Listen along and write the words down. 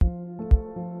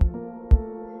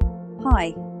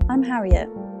Hi, I'm Harriet,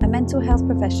 a mental health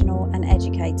professional and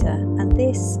educator, and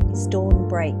this is Dawn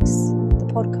Breaks, the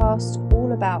podcast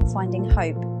all about finding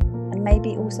hope and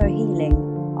maybe also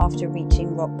healing after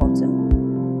reaching rock bottom.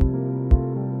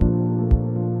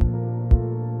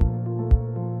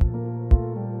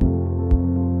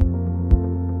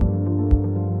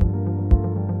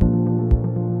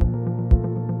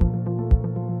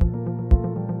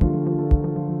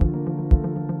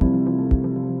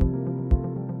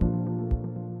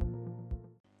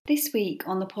 This week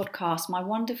on the podcast, my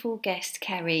wonderful guest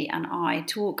Kerry and I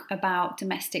talk about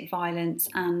domestic violence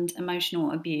and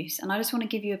emotional abuse. And I just want to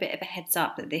give you a bit of a heads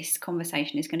up that this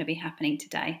conversation is going to be happening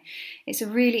today. It's a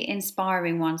really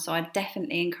inspiring one, so I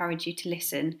definitely encourage you to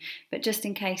listen. But just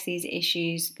in case these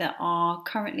issues that are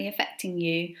currently affecting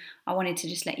you, I wanted to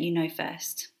just let you know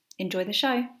first. Enjoy the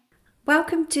show.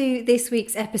 Welcome to this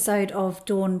week's episode of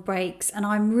Dawn Breaks, and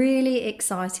I'm really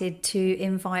excited to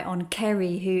invite on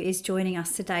Kerry, who is joining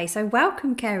us today. So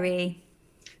welcome, Kerry.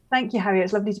 Thank you, Harriet.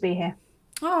 It's lovely to be here.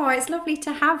 Oh, it's lovely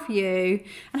to have you.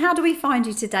 And how do we find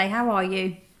you today? How are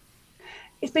you?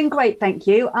 It's been great, thank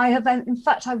you. I have, in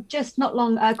fact, I've just not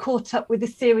long caught up with the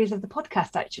series of the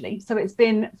podcast, actually. So it's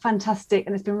been fantastic,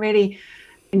 and it's been really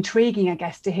intriguing, I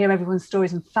guess, to hear everyone's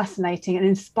stories, and fascinating and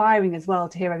inspiring as well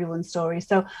to hear everyone's stories.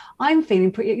 So I'm feeling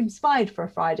pretty inspired for a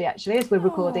Friday, actually, as we're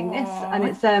recording this, and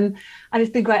it's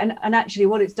been great. And actually,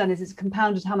 what it's done is it's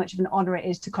compounded how much of an honour it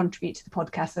is to contribute to the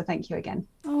podcast. So thank you again.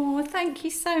 Oh, thank you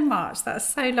so much.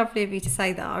 That's so lovely of you to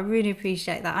say that. I really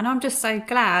appreciate that, and I'm just so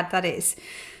glad that it's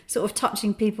sort of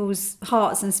touching people's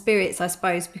hearts and spirits, I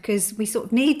suppose, because we sort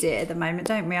of need it at the moment,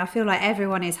 don't we? I feel like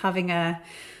everyone is having a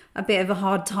bit of a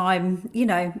hard time, you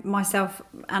know, myself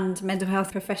and mental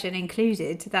health profession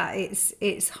included, that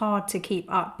it's hard to keep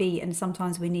upbeat, and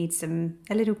sometimes we need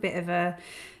a little bit of a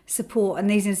support, and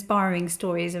these inspiring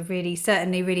stories have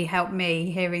certainly really helped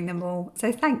me hearing them all.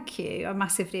 So thank you. I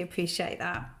massively appreciate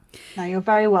that. No, you're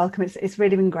very welcome. It's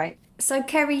really been great. So,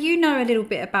 Kerry, you know a little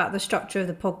bit about the structure of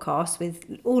the podcast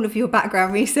with all of your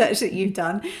background research that you've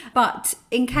done. But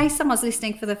in case someone's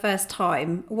listening for the first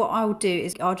time, what I'll do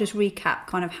is I'll just recap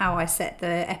kind of how I set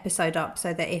the episode up,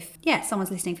 so that if someone's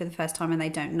listening for the first time and they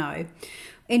don't know,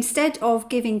 instead of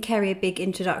giving Kerry a big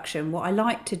introduction, what I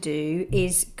like to do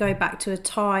is go back to a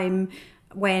time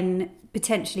when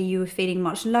potentially you were feeling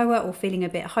much lower or feeling a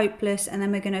bit hopeless, and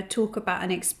then we're going to talk about and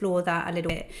explore that a little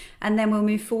bit, and then we'll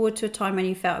move forward to a time when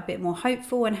you felt a bit more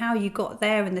hopeful and how you got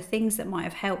there and the things that might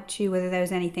have helped you, whether there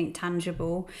was anything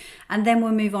tangible, and then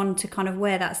we'll move on to kind of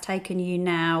where that's taken you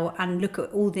now and look at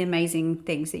all the amazing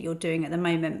things that you're doing at the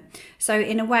moment. So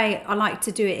in a way, I like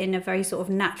to do it in a very sort of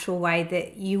natural way,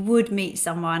 that you would meet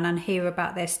someone and hear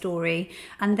about their story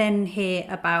and then hear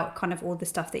about kind of all the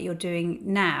stuff that you're doing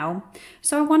now.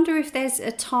 So I wonder if there's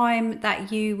a time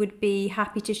that you would be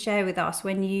happy to share with us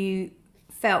when you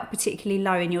felt particularly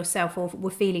low in yourself or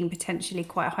were feeling potentially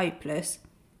quite hopeless.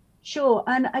 Sure.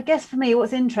 And I guess for me,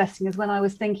 what's interesting is when I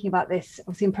was thinking about this,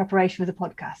 obviously in preparation for the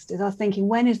podcast, is I was thinking,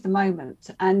 when is the moment?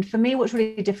 And for me, what's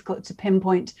really difficult to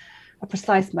pinpoint a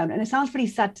precise moment, and it sounds really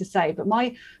sad to say, but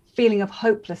my feeling of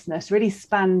hopelessness really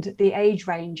spanned the age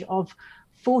range of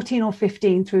 14 or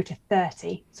 15 through to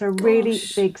 30. So a really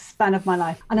big span of my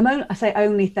life. And I say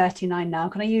only 39 now.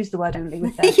 Can I use the word only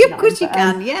with 39? Of course you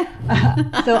can,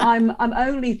 yeah. So I'm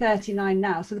only 39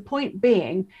 now. So the point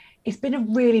being, it's been a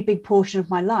really big portion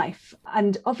of my life.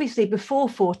 And obviously before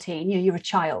 14, you're a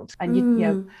child, and you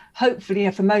know, hopefully,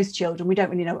 for most children, we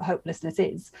don't really know what hopelessness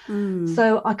is.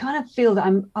 So I kind of feel that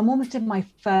I'm almost in my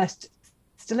first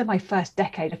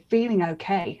decade of feeling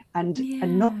okay and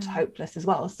not hopeless as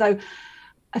well. So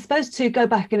I suppose to go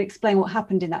back and explain what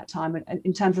happened in that time, and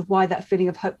in terms of why that feeling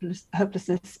of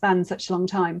hopelessness spans such a long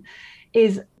time,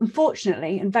 is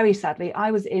unfortunately and very sadly,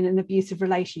 I was in an abusive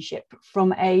relationship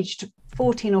from aged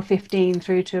 14 or 15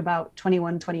 through to about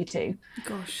 21, 22.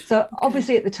 Gosh. So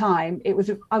obviously at the time,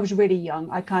 I was really young.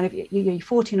 I kind of, you're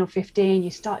 14 or 15,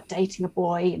 you start dating a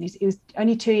boy, and he was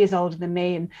only 2 years older than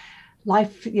me, and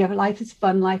life is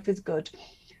fun, life is good.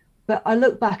 But I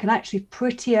look back, and actually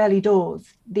pretty early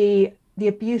doors, the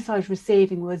abuse I was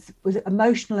receiving was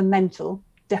emotional and mental,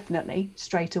 definitely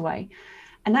straight away,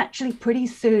 and actually pretty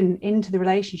soon into the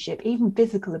relationship, even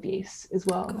physical abuse as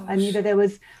well. Gosh.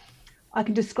 And I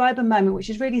can describe a moment which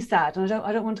is really sad, and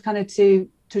I don't want to kind of to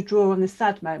draw on the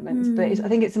sad moments, but I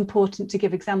think it's important to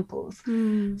give examples.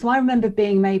 So I remember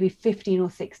being maybe 15 or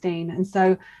 16, and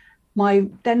so my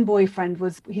then boyfriend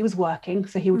was working,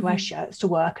 so he would wear shirts to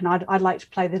work, and I'd like to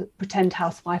play the pretend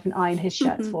housewife and iron his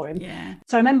shirts for him.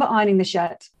 So I remember ironing the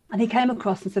shirt, And he came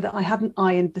across and said that I hadn't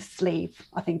ironed the sleeve,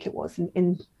 I think it was,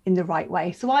 in the right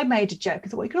way. So I made a joke. I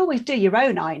thought, well, you can always do your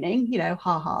own ironing, you know,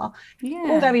 ha ha. Yeah.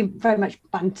 All very, very much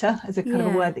banter, as a kind of a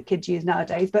Yeah. word that kids use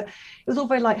nowadays. But it was all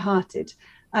very light-hearted.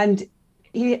 And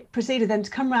he proceeded then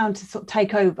to come round to sort of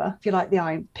take over, if you like, the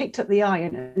iron, picked up the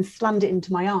iron and slammed it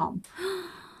into my arm.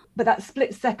 But that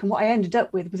split second, what I ended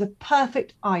up with was a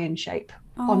perfect iron shape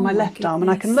on my left arm. And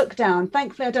I can look down.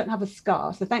 Thankfully, I don't have a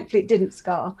scar. So thankfully, it didn't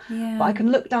scar. Yeah. But I can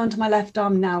look down to my left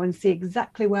arm now and see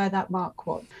exactly where that mark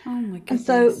was. Oh, my goodness. And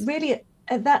so really,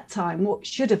 at that time, what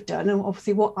should have done, and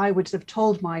obviously what I would have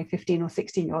told my 15 or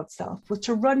 16-year-old self, was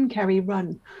to run, Kerry,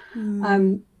 run.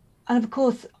 And of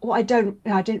course, what I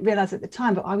didn't realize at the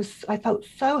time, but I felt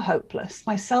so hopeless.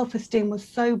 My self-esteem was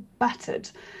so battered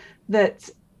that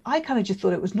I kind of just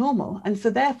thought it was normal. And so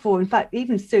therefore, in fact,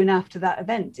 even soon after that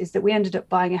event, is that we ended up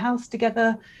buying a house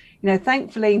together. You know,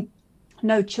 thankfully,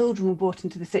 no children were brought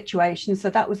into the situation. So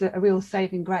that was a real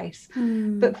saving grace.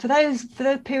 But for those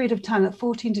period of time, at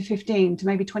 14 to 15 to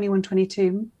maybe 21,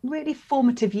 22, really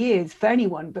formative years for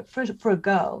anyone, but for a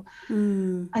girl.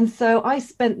 And so I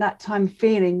spent that time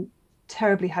feeling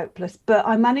terribly hopeless, but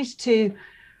I managed to,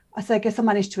 I guess I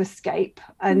managed to escape.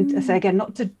 And I say again,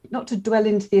 not to dwell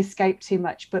into the escape too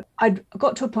much, but I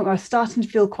got to a point where I was starting to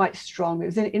feel quite strong. It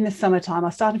was in the summertime. I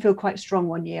was starting to feel quite strong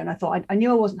one year, and I thought I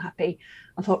knew I wasn't happy.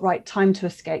 I thought, right, time to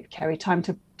escape, Kerry, time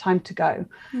to go.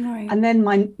 Right. And then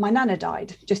my nana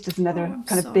died, just as another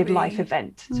kind of big life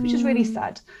event, which is really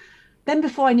sad. Then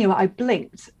before I knew it, I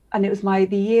blinked, and it was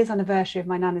the year's anniversary of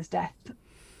my nana's death.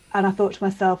 And I thought to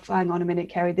myself, hang on a minute,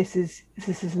 Kerry, this is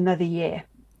another year.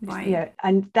 Right. You know,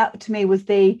 and that to me was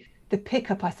the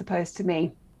pickup, I suppose, to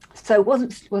me. So it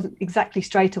wasn't exactly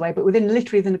straight away, but within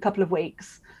a couple of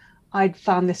weeks, I'd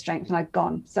found the strength and I'd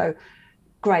gone. So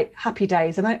great, happy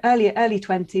days. I'm early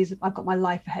 20s. I've got my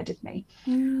life ahead of me.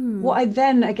 What I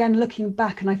then, again, looking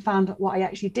back, and I found what I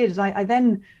actually did is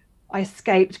I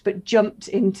escaped, but jumped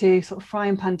into sort of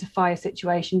frying pan to fire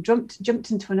situation, jumped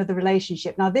into another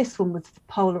relationship. Now, this one was the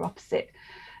polar opposite.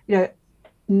 You know,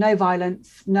 no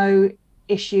violence, no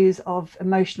issues of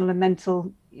emotional and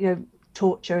mental, you know,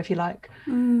 torture, if you like.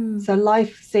 So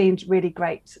life seemed really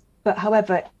great. But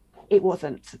however, it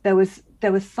wasn't. There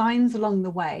were signs along the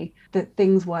way that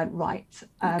things weren't right.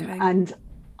 And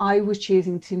I was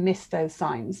choosing to miss those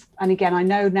signs. And again, I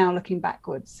know now looking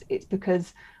backwards, it's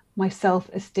because my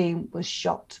self-esteem was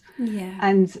shot. Yeah.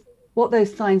 And what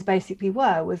those signs basically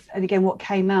were was, and again, what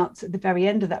came out at the very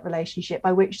end of that relationship,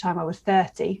 by which time I was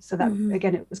 30, so that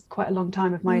again, it was quite a long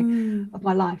time of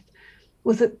my life,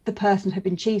 was that the person had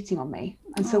been cheating on me.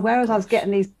 And so whereas I was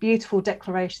getting these beautiful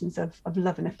declarations of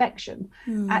love and affection,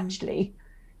 actually,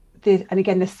 and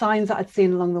again, the signs that I'd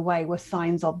seen along the way were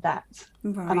signs of that.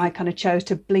 Right. And I kind of chose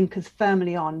to blink as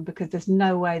firmly on, because there's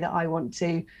no way that I want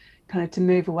to kind of to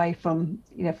move away from,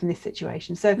 you know, from this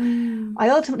situation. So I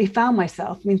ultimately found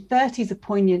myself, I mean, 30 is a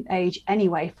poignant age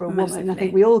anyway for a woman. I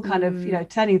think we all kind of, you know,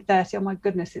 turning 30, oh my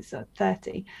goodness, it's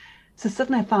 30. So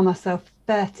suddenly I found myself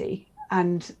 30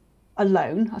 and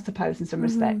alone, I suppose, in some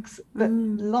respects, but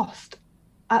lost,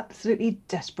 absolutely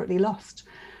desperately lost.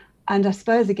 And I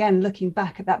suppose, again, looking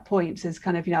back at that point is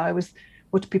kind of, you know, I was,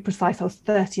 well, to be precise, I was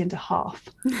 30 and a half,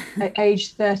 at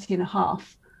age 30 and a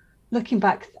half. Looking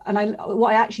back, and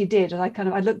what I actually did,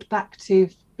 I looked back to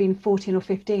being 14 or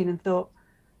 15 and thought,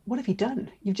 what have you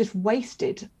done? You've just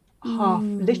wasted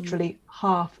literally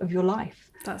half of your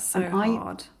life. That's so I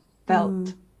hard.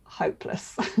 felt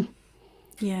hopeless.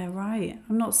 Yeah, right.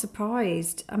 I'm not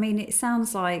surprised. I mean, it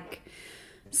sounds like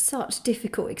such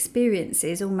difficult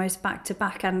experiences almost back to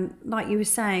back, and like you were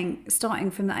saying,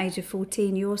 starting from the age of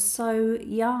 14, you're so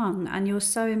young and you're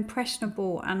so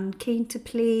impressionable and keen to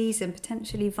please and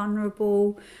potentially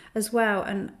vulnerable as well,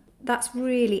 and that's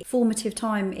really formative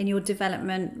time in your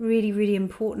development, really, really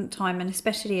important time. And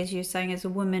especially, as you're saying, as a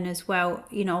woman as well,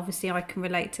 you know, obviously I can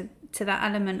relate to that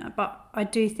element, but I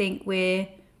do think we're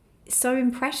so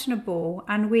impressionable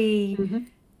and we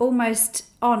almost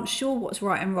aren't sure what's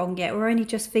right and wrong yet. We're only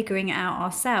just figuring it out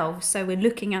ourselves. So we're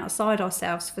looking outside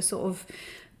ourselves for sort of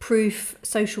proof,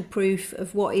 social proof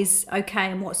of what is okay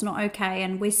and what's not okay.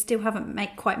 And we still haven't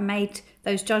quite made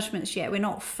those judgments yet. We're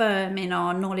not firm in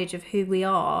our knowledge of who we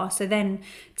are. So then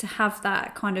to have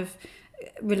that kind of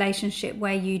relationship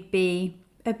where you'd be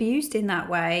abused in that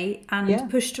way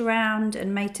and pushed around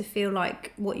and made to feel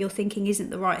like what you're thinking isn't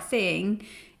the right thing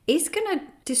is going to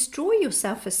destroy your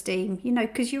self-esteem, you know,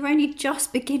 because you're only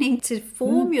just beginning to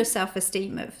form your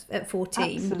self-esteem at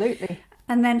 14. Absolutely.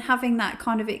 And then having that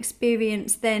kind of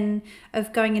experience then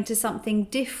of going into something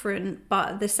different, but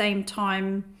at the same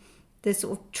time, the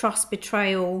sort of trust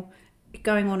betrayal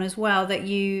going on as well, that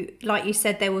you, like you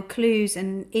said, there were clues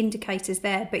and indicators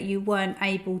there, but you weren't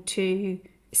able to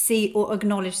see or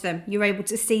acknowledge them. You were able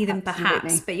to see them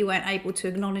perhaps, but you weren't able to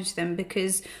acknowledge them,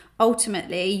 because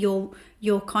ultimately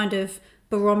your kind of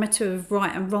barometer of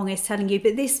right and wrong is telling you,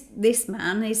 but this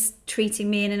man is treating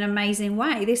me in an amazing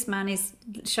way. This man is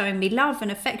showing me love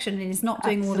and affection and is not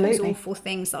doing all those awful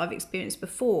things that I've experienced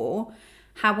before.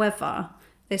 However,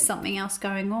 there's something else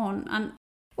going on. And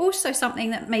also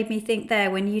something that made me think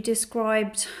there, when you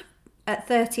described at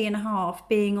 30 and a half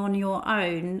being on your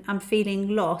own and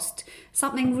feeling lost,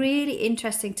 something really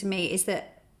interesting to me is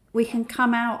that we can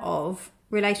come out of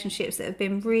relationships that have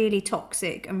been really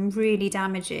toxic and really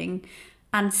damaging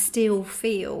and still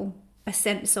feel a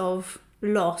sense of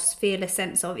loss, feel a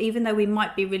sense of, even though we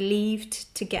might be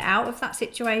relieved to get out of that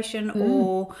situation,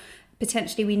 or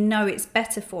potentially we know it's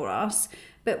better for us,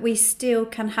 but we still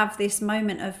can have this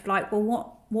moment of like,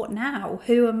 well, what now?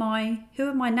 Who am I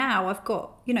now? I've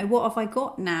got, what have I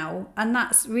got now? And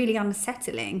that's really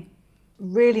unsettling.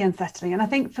 Really unsettling. And I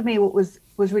think for me, what was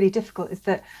really difficult is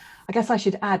that, I guess I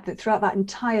should add that throughout that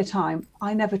entire time,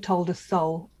 I never told a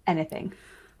soul anything.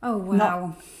 Oh,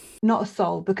 wow. Not a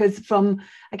soul, because from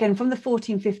the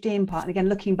 14, 15 part, and again,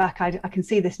 looking back, I can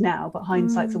see this now, but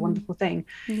hindsight's a wonderful thing,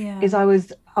 is I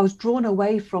was drawn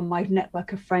away from my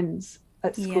network of friends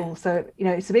at school.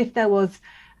 Yeah. So, so if there was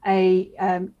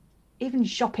even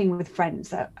shopping with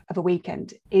friends of a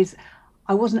weekend,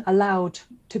 I wasn't allowed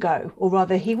to go, or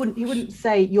rather he wouldn't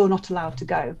say you're not allowed to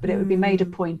go, but it would be made a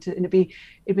point, and it'd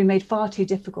be made far too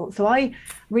difficult. So I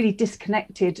really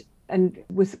disconnected and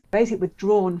was basically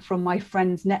withdrawn from my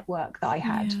friends' network that I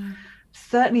had. Yeah.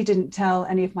 Certainly didn't tell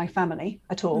any of my family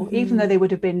at all, even though they would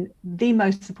have been the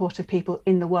most supportive people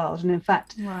in the world. And in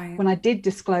fact, when I did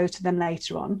disclose to them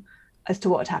later on as to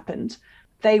what had happened,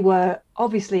 they were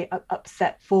obviously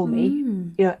upset for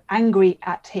me, angry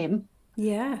at him.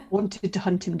 Yeah. Wanted to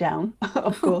hunt him down,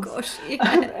 of course. Oh gosh,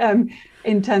 yeah.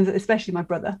 In terms of, especially my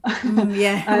brother.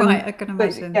 Right, I can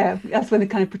imagine. Yeah, that's when the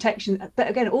kind of protection, but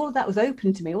again, all of that was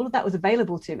open to me, all of that was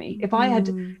available to me. If I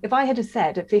had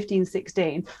said at 15,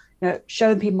 16,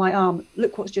 showing people my arm,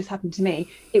 look what's just happened to me,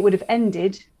 it would have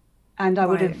ended and I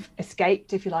would have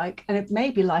escaped, if you like, and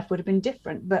maybe life would have been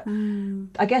different. But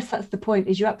I guess that's the point,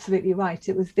 is you're absolutely right.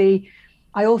 It was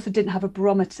I also didn't have a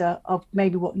barometer of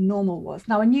maybe what normal was.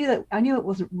 Now I knew it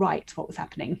wasn't right what was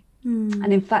happening.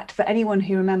 And in fact, for anyone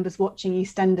who remembers watching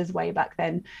EastEnders way back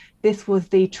then, this was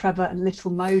the Trevor and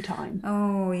Little Mo time.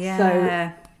 Oh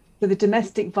yeah. So the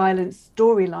domestic violence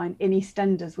storyline in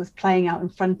EastEnders was playing out in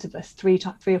front of us three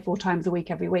or four times a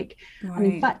week, every week. Right.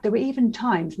 And in fact, there were even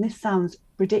times, and this sounds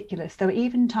ridiculous, there were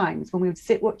even times when we would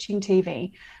sit watching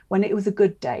TV when it was a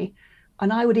good day,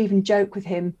 and I would even joke with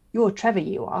him, "You're Trevor,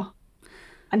 you are."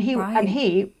 And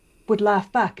he would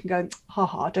laugh back and go, "Ha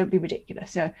ha, don't be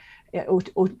ridiculous," or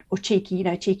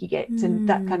cheeky, cheeky gits and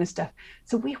that kind of stuff.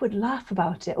 So we would laugh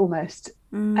about it almost.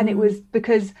 And it was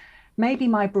because maybe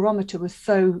my barometer was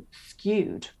so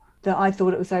skewed that I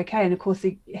thought it was okay. And of course,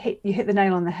 you hit the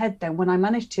nail on the head then. When I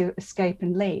managed to escape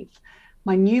and leave,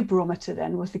 my new barometer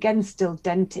then was again still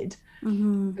dented,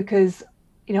 because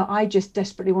I just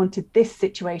desperately wanted this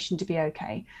situation to be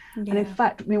okay. Yeah. And in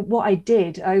fact, what I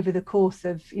did over the course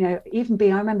of, I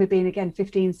remember being again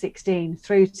 15, 16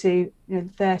 through to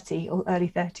 30 or early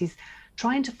 30s,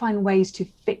 trying to find ways to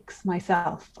fix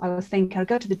myself. I was thinking I'd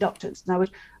go to the doctors, and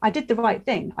I did the right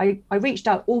thing. I reached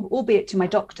out, albeit to my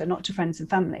doctor, not to friends and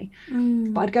family,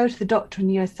 but I'd go to the doctor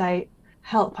and say,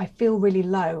 "Help, I feel really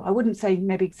low." I wouldn't say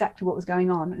maybe exactly what was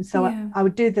going on, and so I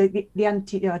would do the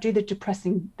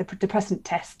depressant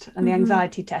test and the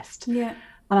anxiety test,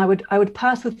 and I would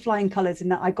pass with flying colours in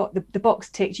that I got the box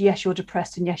ticked, yes, you're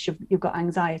depressed, and yes, you've got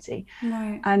anxiety.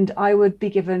 Right. And I would be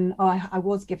given, I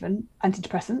was given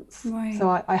antidepressants. Right.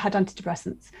 So I had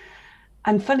antidepressants,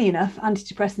 and funny enough,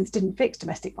 antidepressants didn't fix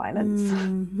domestic violence.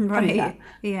 Right.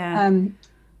 Yeah.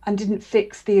 And didn't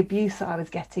fix the abuse that I was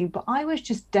getting, but I was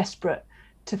just desperate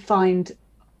to find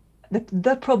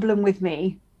the problem with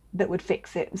me that would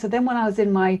fix it. So then when I was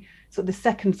in my the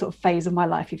second phase of my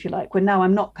life, if you like, when now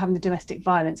I'm not having the domestic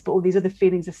violence, but all these other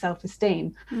feelings of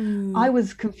self-esteem, I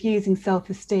was confusing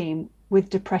self-esteem with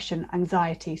depression,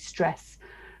 anxiety, stress.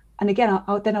 And again,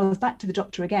 then I was back to the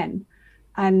doctor again.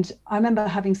 And I remember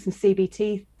having some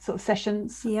CBT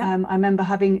sessions. Yeah. I remember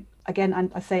having,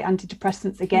 again, I say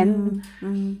antidepressants again,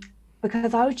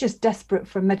 because I was just desperate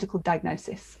for a medical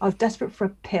diagnosis. I was desperate for a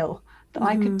pill that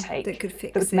I could take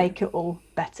that would make it all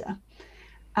better.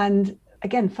 And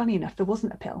again, funny enough, there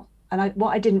wasn't a pill. And what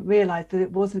I didn't realize that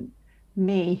it wasn't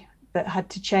me that had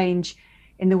to change.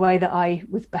 in the way that I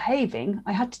was behaving,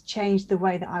 I had to change the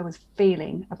way that I was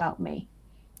feeling about me.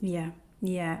 Yeah,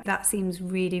 yeah, that seems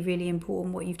really, really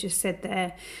important what you've just said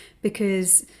there,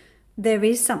 because there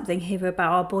is something here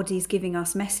about our bodies giving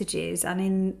us messages, and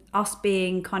in us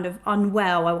being kind of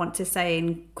unwell, I want to say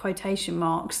in quotation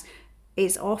marks,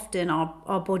 it's often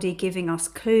our body giving us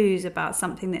clues about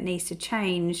something that needs to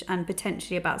change, and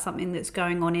potentially about something that's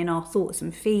going on in our thoughts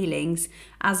and feelings,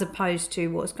 as opposed to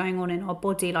what's going on in our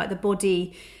body. Like the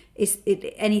body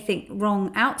anything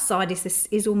wrong outside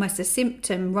is almost a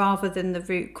symptom rather than the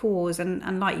root cause.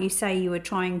 And like you say, you were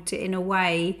trying to, in a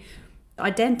way,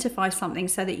 identify something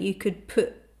so that you could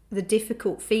put the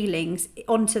difficult feelings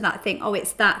onto that thing. Oh,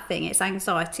 it's that thing, it's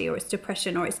anxiety, or it's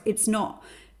depression, or it's not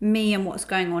me and what's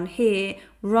going on here,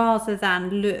 rather than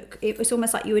look. It was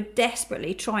almost like you were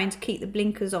desperately trying to keep the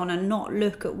blinkers on and not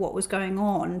look at what was going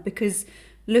on, because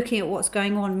looking at what's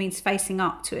going on means facing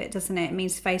up to it, doesn't it? It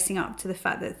means facing up to the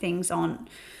fact that things aren't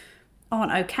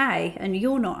okay, and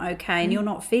you're not okay, and you're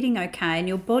not feeling okay, and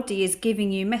your body is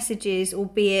giving you messages,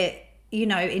 albeit, you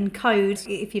know, in code,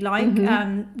 if you like,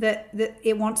 that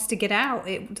it wants to get out.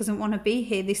 It doesn't want to be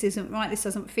here. This isn't right. This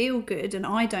doesn't feel good, and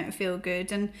I don't feel good.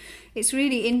 And it's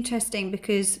really interesting,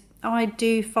 because I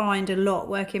do find a lot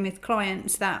working with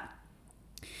clients that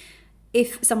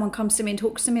if someone comes to me and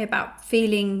talks to me about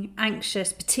feeling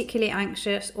anxious, particularly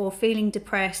anxious, or feeling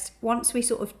depressed, once we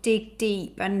sort of dig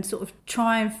deep and sort of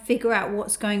try and figure out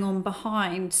what's going on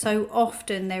behind, so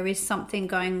often there is something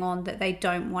going on that they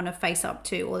don't want to face up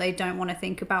to, or they don't want to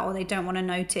think about, or they don't want to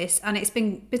notice. And it's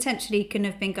been potentially can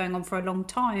have been going on for a long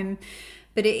time.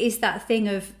 But it is that thing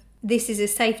of, this is a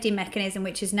safety mechanism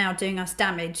which is now doing us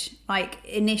damage. Like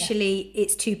initially,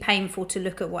 it's too painful to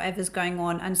look at whatever's going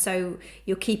on, and so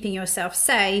you're keeping yourself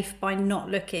safe by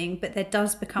not looking. But there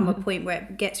does become a point where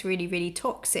it gets really, really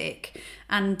toxic,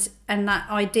 and that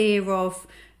idea of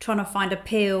trying to find a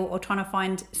pill or trying to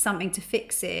find something to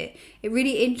fix it. It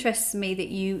really interests me that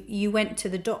you went to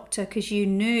the doctor because you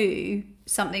knew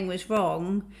something was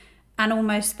wrong, and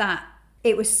almost that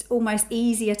it was almost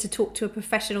easier to talk to a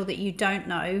professional that you don't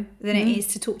know than it is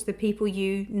to talk to the people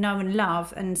you know and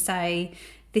love and say,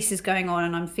 this is going on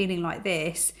and I'm feeling like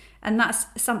this. And that's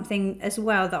something as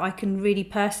well that I can really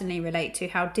personally relate to,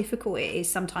 how difficult it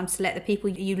is sometimes to let the people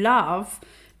you love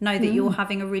know that you're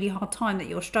having a really hard time, that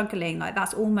you're struggling. Like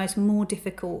that's almost more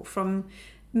difficult from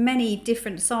many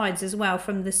different sides as well,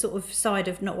 from the sort of side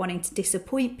of not wanting to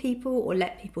disappoint people or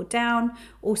let people down,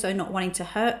 also not wanting to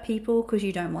hurt people because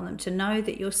you don't want them to know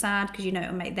that you're sad, because you know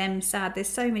it'll make them sad. There's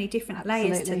so many different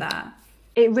layers to that.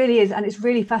 It really is, and it's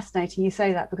really fascinating you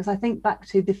say that, because I think back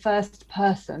to the first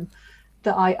person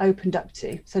that I opened up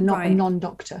to, so not a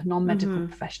non-doctor, non-medical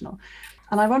professional.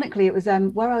 And ironically, it was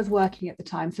where I was working at the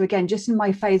time. So again, just in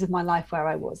my phase of my life where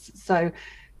I was. So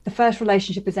the first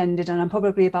relationship has ended, and I'm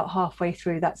probably about halfway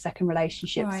through that second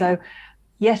relationship. Right. So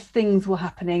yes, things were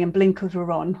happening and blinkers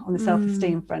were on the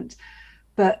self-esteem front.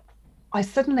 But I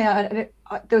suddenly, there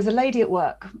was a lady at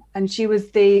work, and she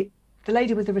was the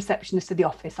lady was the receptionist of the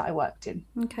office that I worked in.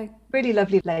 Okay. Really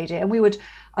lovely lady. And we would,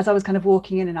 as I was kind of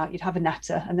walking in and out, you'd have a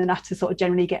natter, and the natter sort of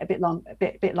generally get a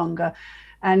bit longer.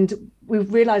 And we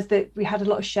realized that we had a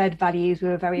lot of shared values. We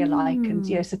were very alike, and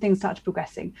so things started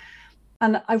progressing.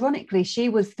 And ironically, she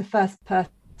was the first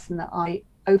person that I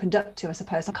opened up to, I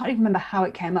suppose. I can't even remember how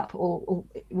it came up or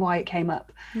why it came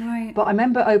up. Right. But I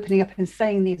remember opening up and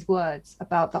saying these words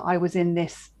about that I was in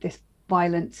this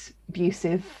violent,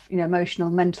 abusive, emotional,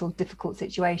 mental, difficult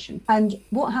situation. And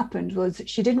what happened was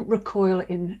she didn't recoil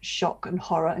in shock and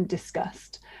horror and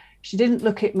disgust. She didn't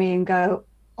look at me and go,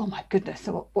 "Oh my goodness,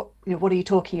 so what are you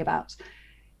talking about?"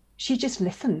 She just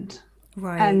listened.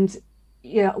 Right. And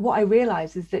what I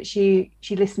realized is that she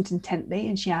listened intently,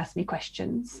 and she asked me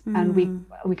questions, and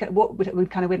we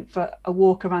kind of went for a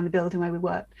walk around the building where we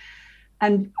worked,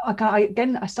 and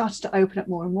I started to open up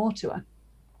more and more to her.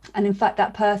 And in fact,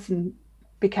 that person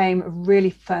became a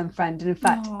really firm friend, and in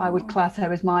fact, I would class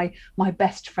her as my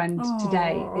best friend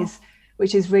today,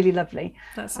 which is really lovely.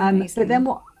 That's amazing. But then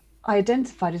what I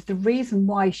identified is the reason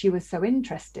why she was so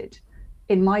interested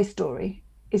in my story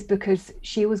is because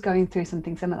she was going through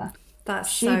something similar.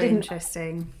 That's so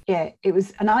interesting. Yeah, it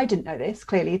was, and I didn't know this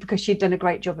clearly because she'd done a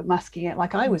great job at masking it,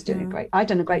 like I was doing I'd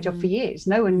done a great job for years.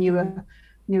 No one knew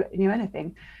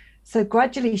anything. So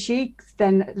gradually, she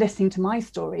then, listening to my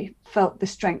story, felt the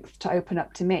strength to open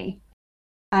up to me.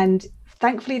 And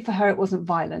thankfully for her, it wasn't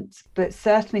violent, but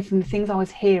certainly from the things I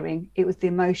was hearing, it was the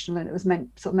emotional, and it was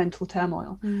sort of mental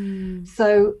turmoil.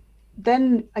 So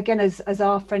then again, as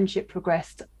our friendship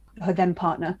progressed, her then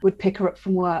partner would pick her up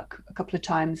from work a couple of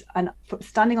times, and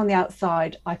standing on the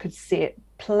outside, I could see it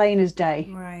plain as day.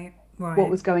 Right. what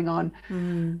was going on.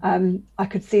 I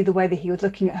could see the way that he was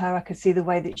looking at her. I could see the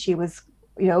way that she was,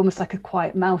 almost like a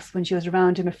quiet mouse when she was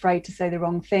around him, afraid to say the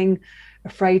wrong thing,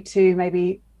 afraid to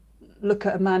maybe look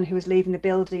at a man who was leaving the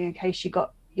building in case she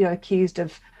got, accused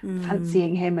of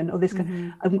fancying him and all this.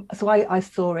 So I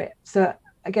saw it. So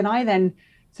again,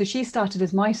 so she started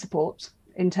as my support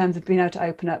in terms of being able to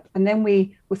open up, and then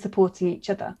we were supporting each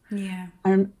other. Yeah.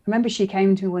 I remember she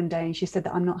came to me one day and she said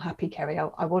that I'm not happy, Kerry.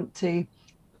 I want to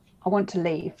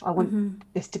leave. I want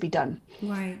this to be done.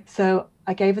 Right. So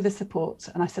I gave her the support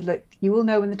and I said, look, you will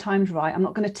know when the time's right. I'm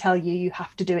not going to tell you you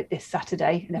have to do it this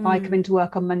Saturday. And if I come into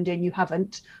work on Monday and you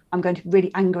haven't, I'm going to be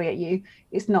really angry at you.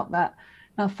 It's not that.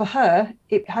 Now, for her,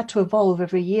 it had to evolve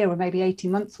over a year or maybe 18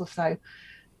 months or so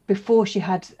before she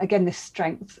had, again, this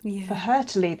strength for her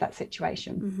to leave that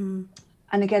situation.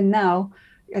 And again, now,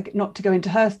 not to go into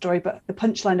her story, but the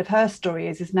punchline of her story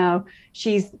is now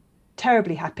she's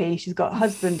terribly happy. She's got a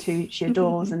husband who she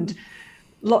adores and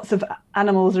lots of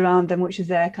animals around them, which is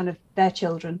their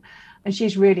children. And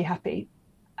she's really happy.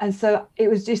 And so it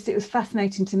was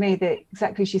fascinating to me that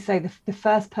exactly as you say, the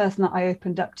first person that I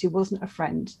opened up to wasn't a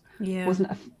friend,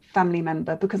 wasn't a family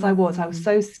member, because I was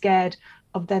so scared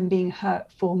of them being hurt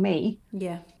for me.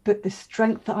 Yeah. But the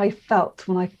strength that I felt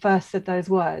when I first said those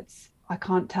words, I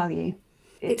can't tell you.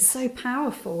 It's so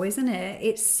powerful, isn't it?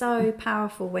 It's so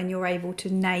powerful when you're able to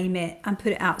name it and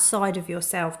put it outside of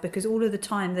yourself, because all of the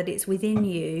time that it's within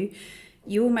you,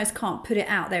 you almost can't put it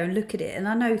out there and look at it. And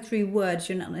I know through words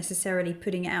you're not necessarily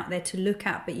putting it out there to look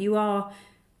at, but you are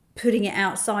putting it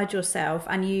outside yourself,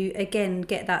 and you again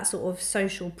get that sort of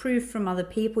social proof from other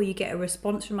people. You get a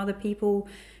response from other people.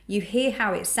 You hear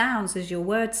how it sounds as your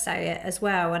words say it as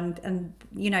well, and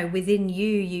within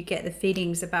you get the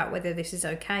feelings about whether this is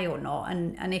okay or not,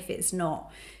 and if it's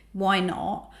not, why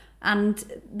not?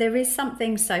 And there is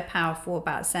something so powerful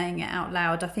about saying it out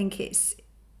loud. I think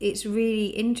it's really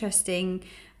interesting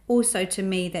also to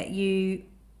me that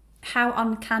how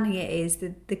uncanny it is,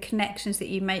 the connections that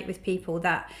you make with people,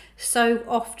 that so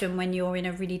often when you're in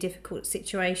a really difficult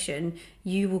situation,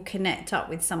 you will connect up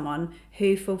with someone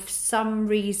who for some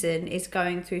reason is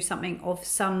going through something of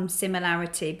some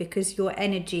similarity, because your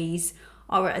energies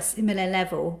are at a similar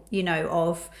level,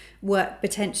 of work,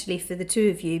 potentially for the two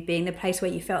of you being the place where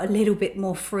you felt a little bit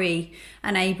more free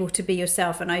and able to be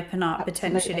yourself and open up.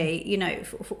 Absolutely. Potentially,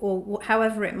 or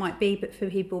however it might be, but for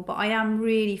people. But I am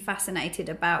really fascinated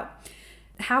about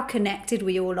how connected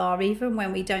we all are, even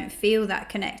when we don't feel that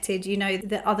connected,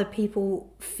 that other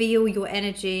people feel your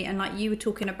energy. And like you were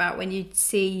talking about, when you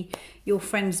see your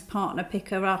friend's partner pick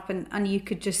her up and you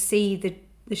could just see the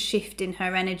shift in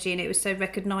her energy, and it was so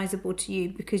recognizable to you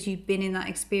because you've been in that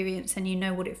experience and you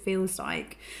know what it feels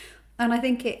like. And I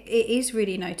think it is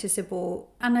really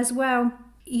noticeable. And as well,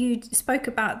 you spoke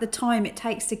about the time it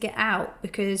takes to get out,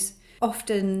 because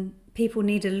often people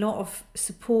need a lot of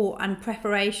support and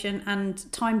preparation and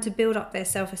time to build up their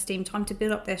self-esteem, time to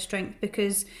build up their strength,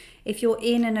 because if you're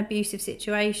in an abusive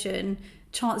situation,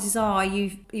 chances are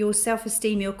your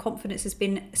self-esteem, your confidence has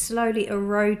been slowly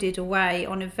eroded away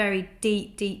on a very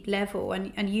deep level,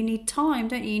 and you need time,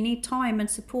 don't you? You need time and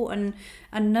support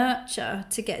and nurture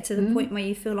to get to the point where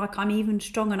you feel like, I'm even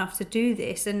strong enough to do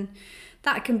this. And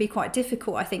that can be quite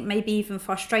difficult, I think, maybe even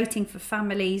frustrating for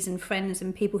families and friends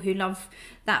and people who love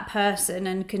that person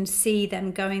and can see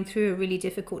them going through a really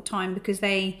difficult time, because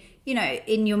they,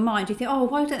 in your mind you think, oh,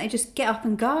 why don't they just get up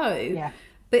and go? Yeah.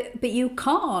 But you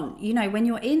can't, when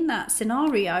you're in that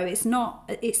scenario, it's not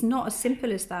as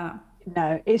simple as that.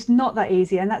 No, it's not that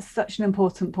easy. And that's such an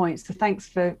important point. So thanks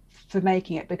for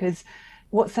making it, because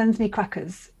what sends me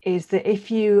crackers is that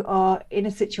if you are in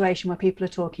a situation where people are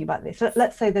talking about this,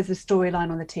 let's say there's a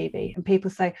storyline on the TV and people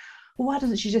say, well, why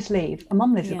doesn't she just leave? Her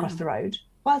mum lives across the road.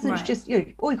 Why doesn't she just,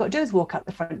 all you've got to do is walk out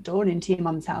the front door and into your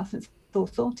mum's house and it's all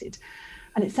sorted.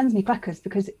 And it sends me crackers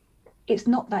because it's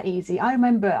not that easy. I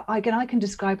remember, I can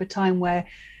describe a time where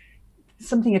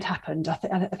something had happened. I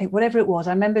think whatever it was,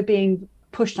 I remember being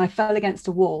pushed and I fell against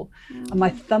a wall and my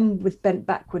thumb was bent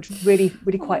backwards really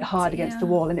quite hard against the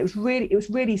wall, and it was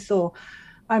really sore.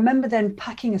 I remember then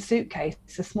packing a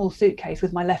small suitcase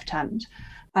with my left hand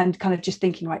and kind of just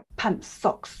thinking, right, pants,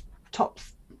 socks,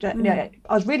 tops. I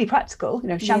was really practical,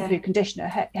 shampoo, conditioner,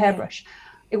 hairbrush.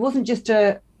 It wasn't just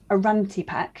a ranty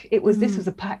pack. It was this was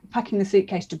a packing the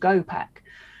suitcase to go pack.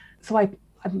 So I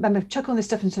remember chucking all this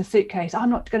stuff into a suitcase. I'm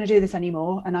not going to do this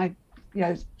anymore, and I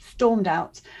stormed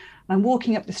out. I'm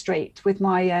walking up the street with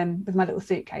my little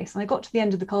suitcase, and I got to the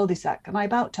end of the cul-de-sac and I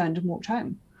about turned and walked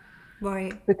home.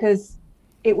 Right. Because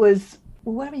it was,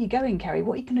 well, where are you going, Kerry?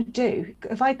 What are you going to do?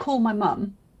 If I call my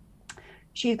mum,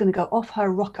 she's going to go off her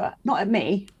rocker, not at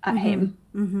me, at him,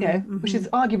 which is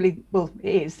arguably, well,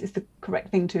 it's the correct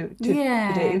thing to do.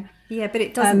 Yeah, but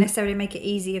it doesn't necessarily make it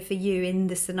easier for you in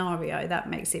the scenario. That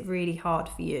makes it really hard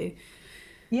for you.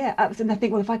 Yeah, absolutely. I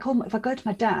think, well, if I go to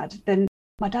my dad, then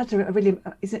my dad's a really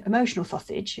is an emotional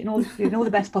sausage in all the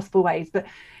best possible ways, but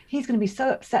he's going to be so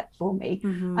upset for me.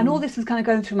 And all this was kind of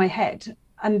going through my head.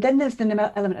 And then there's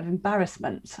the element of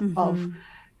embarrassment of,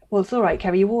 well, it's all right,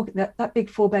 Kerry, you walk that big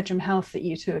 4-bedroom house that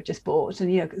you two have just bought,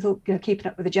 and it's all, keeping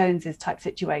up with the Joneses type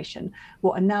situation.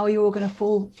 What, and now you're all going to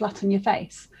fall flat on your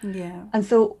face? Yeah. And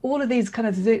so all of these kind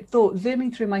of thoughts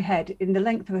zooming through my head in the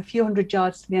length of a few hundred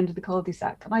yards to the end of the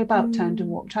cul-de-sac, and I about turned and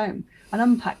walked home and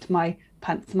unpacked my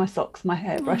pants, my socks, my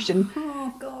hairbrush, and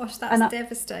oh gosh, that's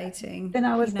devastating. Then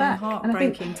I was back.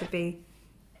 Heartbreaking to be.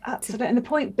 Absolutely. And the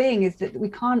point being is that we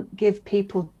can't give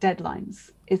people deadlines.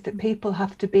 Is that people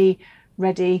have to be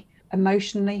ready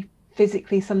emotionally,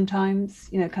 physically, sometimes,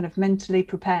 kind of mentally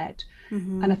prepared.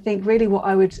 And I think really what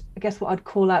I'd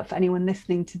call out for anyone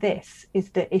listening to this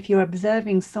is that if you're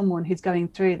observing someone who's going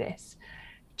through this,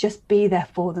 just be there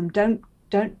for them.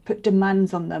 Don't put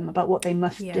demands on them about what they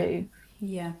must do.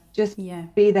 Yeah. Just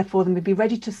be there for them and be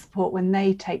ready to support when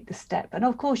they take the step. And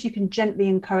of course you can gently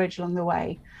encourage along the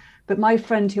way. But my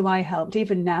friend who I helped,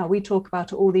 even now, we talk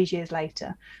about it all these years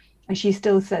later, and she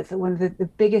still says that one of the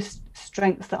biggest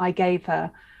strengths that I gave her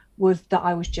was that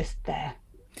I was just there.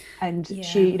 And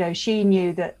she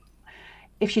knew that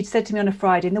if she'd said to me on a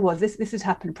Friday, and this has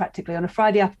happened practically on a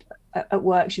Friday after, at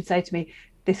work, she'd say to me,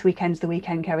 this weekend's the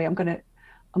weekend, Kerry, I'm gonna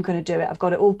do it. I've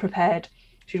got it all prepared.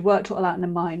 She'd worked it all out in her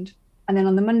mind. And then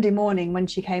on the Monday morning when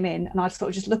she came in, and I'd sort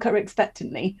of just look at her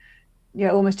expectantly,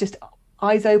 almost just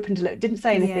eyes opened a little, didn't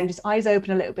say anything, just eyes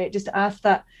open a little bit, just to ask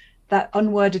that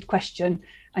unworded question,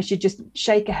 and she'd just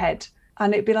shake her head,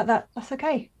 and it'd be like that. That's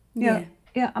okay.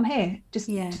 I'm here. Just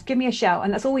give me a shout.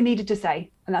 And that's all we needed to say,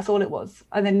 and that's all it was.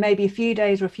 And then maybe a few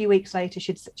days or a few weeks later,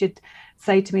 she'd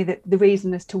say to me that the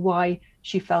reason as to why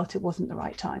she felt it wasn't the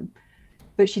right time.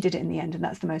 But she did it in the end, and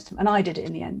that's the most, and I did it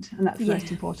in the end, and that's the most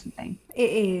important thing.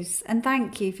 It is. And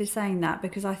thank you for saying that,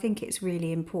 because I think it's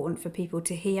really important for people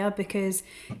to hear, because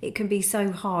it can be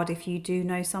so hard if you do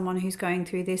know someone who's going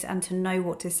through this, and to know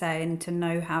what to say and to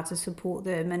know how to support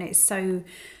them. And it's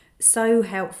so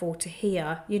helpful to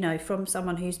hear, from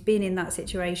someone who's been in that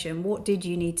situation, what did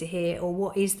you need to hear, or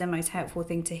what is the most helpful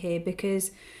thing to hear,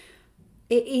 because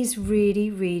it is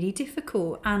really, really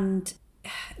difficult. And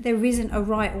there isn't a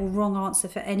right or wrong answer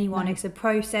for anyone. It's a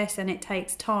process, and it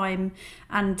takes time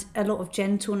and a lot of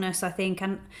gentleness, I think,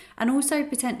 and also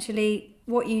potentially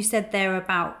what you said there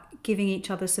about giving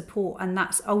each other support, and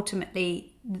that's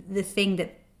ultimately the thing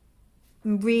that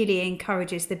really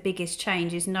encourages the biggest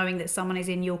change, is knowing that someone is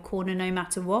in your corner no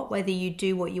matter what, whether you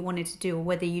do what you wanted to do or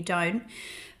whether you don't.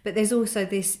 But there's also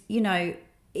this,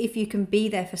 if you can be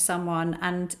there for someone,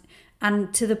 and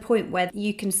to the point where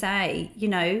you can say,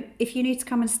 if you need to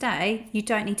come and stay, you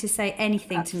don't need to say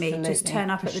anything to me. Just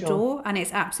turn up at the door, and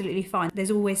it's absolutely fine.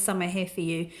 There's always somewhere here for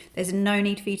you. There's no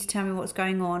need for you to tell me what's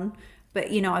going on.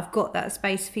 But, I've got that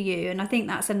space for you. And I think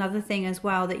that's another thing as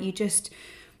well, that you just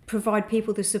provide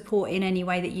people the support in any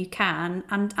way that you can,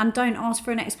 and don't ask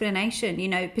for an explanation.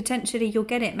 Potentially you'll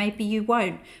get it, maybe you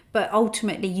won't, but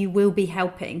ultimately you will be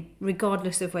helping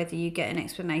regardless of whether you get an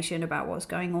explanation about what's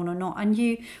going on or not. And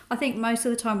I think most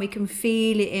of the time we can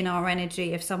feel it in our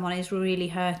energy if someone is really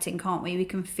hurting, can't we? We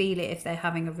can feel it if they're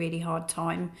having a really hard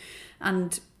time,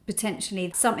 and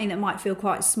potentially something that might feel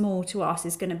quite small to us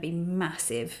is going to be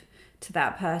massive to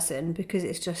that person, because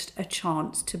it's just a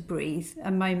chance to breathe, a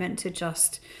moment to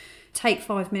just take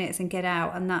 5 minutes and get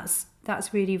out. And that's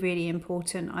really, really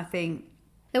important, I think.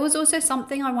 There was also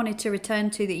something I wanted to return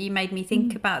to that you made me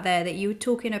think about there, that you were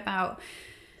talking about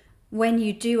when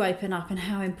you do open up and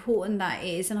how important that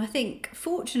is. And I think,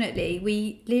 fortunately,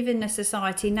 we live in a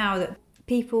society now that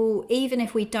people, even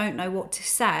if we don't know what to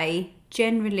say,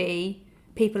 generally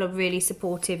people are really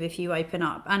supportive if you open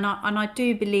up. And I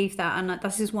do believe that, and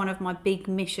this is one of my big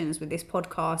missions with this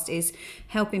podcast, is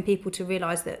helping people to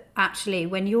realise that actually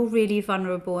when you're really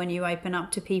vulnerable and you open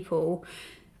up to people,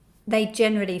 they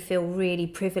generally feel really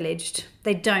privileged.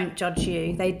 They don't judge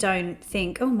you. They don't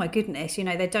think, oh my goodness,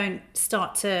 they don't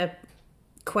start to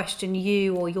question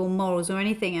you or your morals or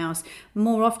anything else.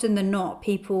 More often than not,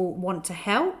 people want to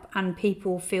help, and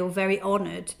people feel very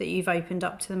honoured that you've opened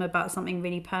up to them about something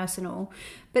really personal.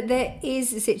 But there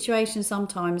is a situation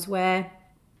sometimes where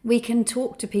we can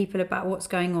talk to people about what's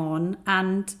going on,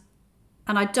 and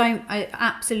I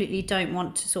absolutely don't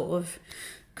want to sort of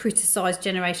criticise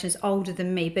generations older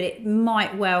than me, but it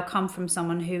might well come from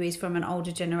someone who is from an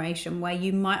older generation, where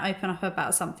you might open up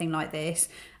about something like this,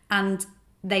 and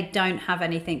they don't have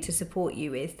anything to support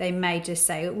you with. They may just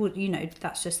say, well, you know,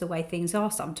 that's just the way things are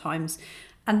sometimes.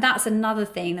 And that's another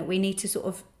thing that we need to sort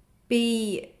of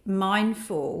be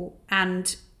mindful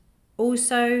and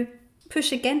also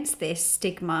push against this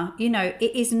stigma. You know,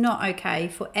 it is not okay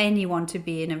for anyone to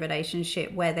be in a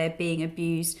relationship where they're being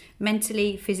abused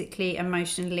mentally, physically,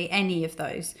 emotionally, any of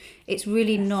those. It's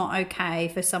really not okay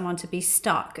for someone to be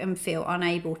stuck and feel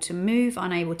unable to move,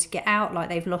 unable to get out, like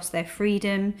they've lost their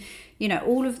freedom. You know,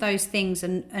 all of those things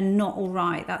are not all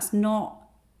right. That's not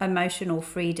emotional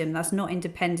freedom. That's not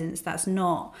independence. That's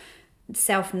not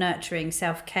self-nurturing,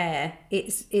 self-care.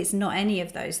 It's not any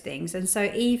of those things. And so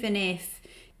even if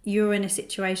you're in a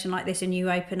situation like this and you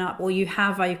open up, or you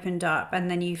have opened up, and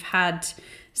then you've had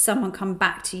someone come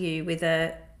back to you with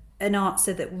an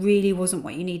answer that really wasn't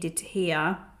what you needed to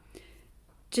hear,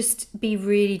 just be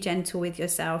really gentle with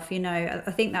yourself. You know,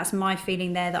 I think that's my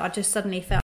feeling there, that I just suddenly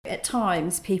felt at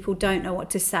times people don't know what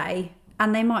to say,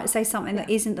 and they might say something that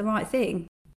isn't the right thing.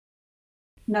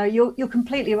 No, you're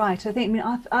completely right. I think,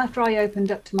 after I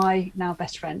opened up to my now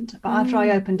best friend, but after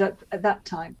I opened up at that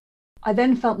time, I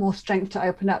then felt more strength to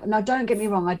open up. Now, don't get me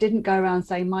wrong, I didn't go around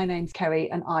saying my name's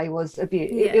Kerry and I was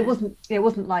abused. Yeah. It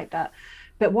wasn't like that.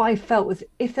 But what I felt was,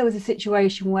 if there was a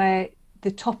situation where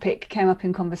the topic came up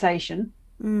in conversation,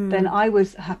 then I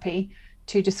was happy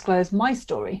to disclose my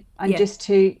story and just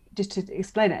to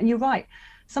explain it. And you're right.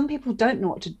 Some people don't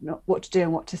know what to do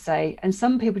and what to say, and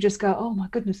some people just go, "Oh my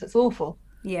goodness, that's awful."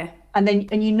 Yeah.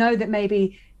 And you know that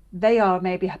maybe they are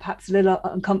perhaps a little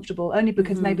uncomfortable, only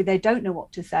because maybe they don't know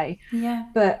what to say. Yeah.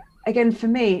 But again, for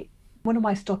me, one of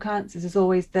my stock answers is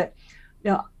always that,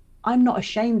 you know, I'm not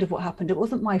ashamed of what happened. It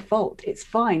wasn't my fault. It's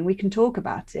fine. We can talk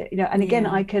about it. You know, and again,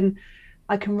 I can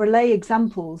relay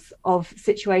examples of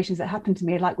situations that happened to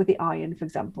me, like with the iron, for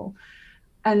example.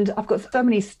 And I've got so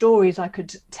many stories I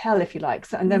could tell, if you like,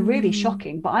 and they're really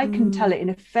shocking, but I can tell it in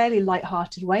a fairly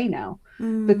light-hearted way now,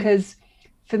 because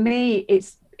for me,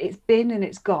 it's been and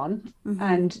it's gone.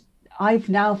 And I've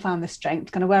now found the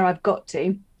strength, kind of where I've got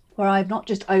to, where I've not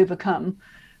just overcome,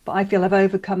 but I feel I've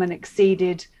overcome and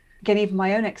exceeded, again, even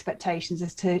my own expectations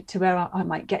as to where I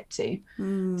might get to.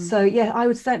 So yeah, I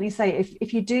would certainly say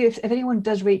if anyone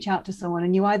does reach out to someone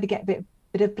and you either get a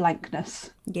bit of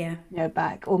blankness, you know,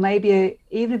 back, or maybe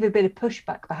even a bit of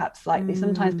pushback, perhaps slightly.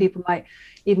 Sometimes people might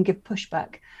even give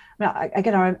pushback.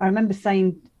 I remember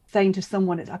saying to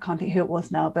someone, I can't think who it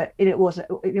was now, but it was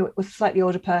a slightly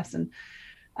older person,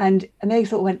 and they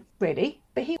sort of went, really?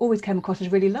 But he always came across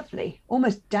as really lovely,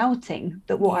 almost doubting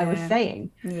that what I was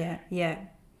saying. Yeah.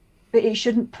 But it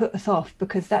shouldn't put us off,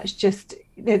 because that's just,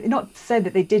 not to say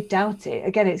that they did doubt it.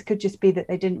 Again, it could just be that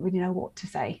they didn't really know what to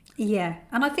say. Yeah,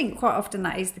 and I think quite often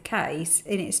that is the case,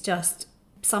 and it's just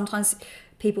sometimes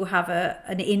people have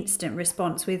an instant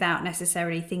response without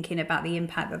necessarily thinking about the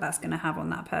impact that that's going to have on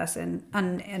that person.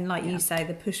 And like you say,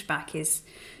 the pushback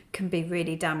can be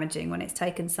really damaging when it's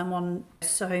taken someone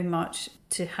so much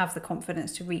to have the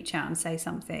confidence to reach out and say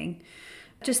something.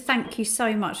 Just thank you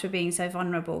so much for being so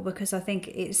vulnerable, because I think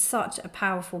it's such a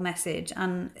powerful message,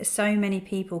 and so many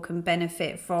people can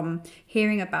benefit from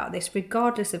hearing about this,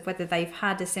 regardless of whether they've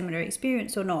had a similar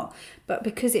experience or not. But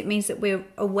because it means that we're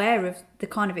aware of the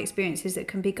kind of experiences that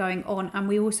can be going on, and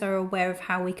we also are aware of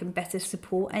how we can better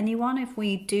support anyone if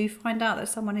we do find out that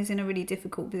someone is in a really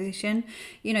difficult position,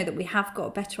 you know, that we have got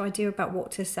a better idea about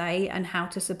what to say and how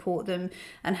to support them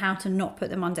and how to not put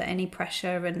them under any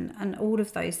pressure and all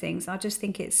of those things. I just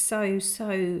think it's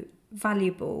so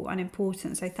valuable and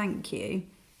important. So thank you.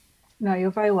 No, you're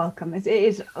very welcome. It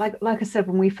is like I said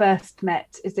when we first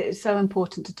met, it's so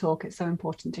important to talk. It's so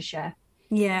important to share.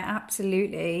 Yeah,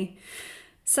 absolutely.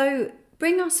 So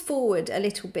bring us forward a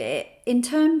little bit in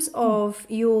terms of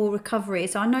your recovery.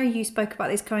 So I know you spoke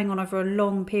about this going on over a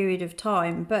long period of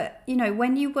time, but you know,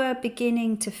 when you were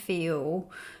beginning to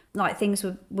feel like things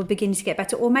were beginning to get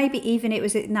better, or maybe even it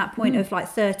was at that point of like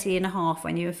 30 and a half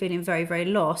when you were feeling very, very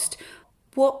lost,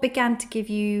 what began to give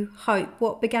you hope?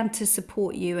 What began to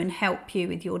support you and help you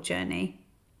with your journey?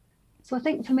 So I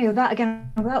think for me,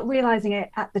 without realizing it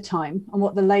at the time and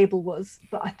what the label was,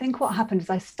 but I think what happened is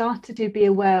I started to be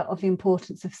aware of the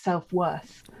importance of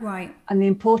self-worth. Right. And the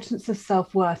importance of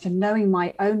self-worth and knowing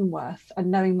my own worth and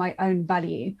knowing my own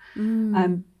value,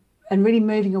 and really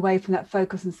moving away from that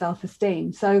focus on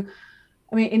self-esteem. So,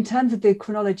 I mean, in terms of the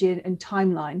chronology and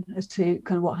timeline as to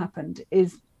kind of what happened,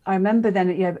 is I remember then,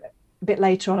 you know, a bit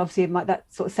later on, obviously, that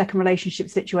sort of second relationship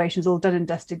situation is all done and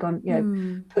dusted, gone, you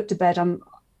know, put to bed.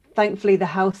 Thankfully, the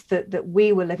house that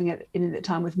we were living in at the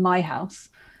time was my house.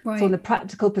 Right. So on the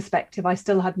practical perspective, I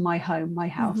still had my home, my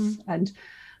house. And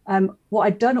what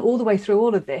I'd done all the way through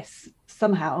all of this,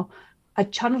 somehow, I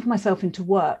channeled myself into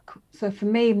work. So for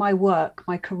me, my work,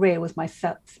 my career was my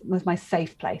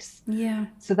safe place. Yeah.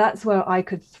 So that's where I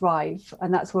could thrive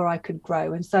and that's where I could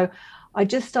grow. And so I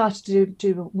just started to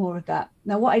do more of that.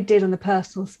 Now, what I did on the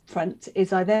personal front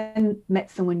is I then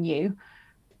met someone new.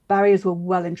 Barriers were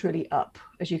well and truly up,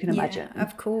 as you can imagine. Yeah,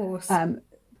 of course.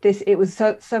 It was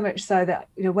so much so that,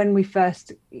 you know, when we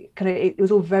first it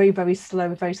was all very, very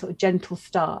slow, very sort of gentle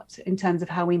start in terms of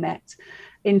how we met,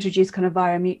 introduced kind of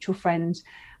via a mutual friend.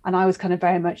 And I was kind of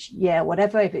very much, yeah,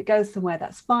 whatever. If it goes somewhere,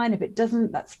 that's fine. If it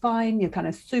doesn't, that's fine. You're kind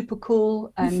of super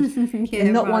cool and Yeah,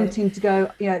 you're not right. wanting to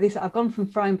go, you know, this, I've gone from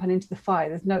frying pan into the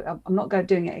fire. I'm not going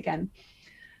doing it again.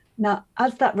 Now,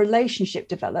 as that relationship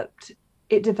developed,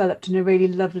 it developed in a really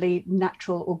lovely,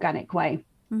 natural, organic way.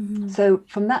 Mm-hmm. So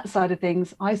from that side of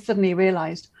things, I suddenly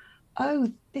realized, oh,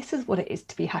 this is what it is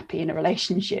to be happy in a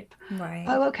relationship. Right.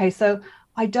 Oh, okay. So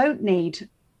I don't need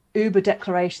uber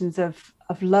declarations of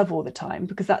love all the time,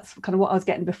 because that's kind of what I was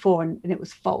getting before, and it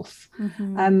was false.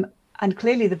 Mm-hmm. And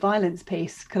clearly the violence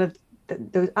piece, kind of,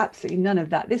 there was absolutely none of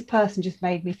that. This person just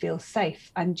made me feel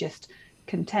safe and just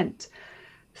content.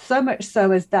 So much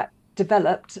so as that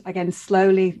developed again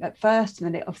slowly at first, and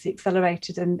then it obviously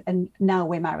accelerated, and now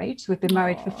we're married. So we've been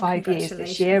married for 5 years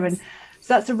this year, and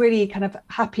so that's a really kind of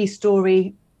happy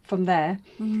story from there.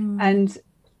 And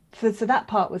so that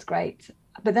part was great.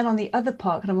 But then on the other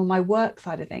part, kind of on my work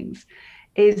side of things,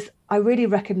 is I really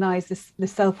recognize the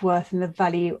self-worth and the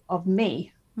value of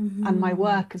me and my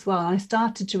work as well. And I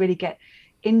started to really get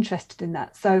interested in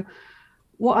that. So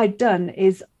what I'd done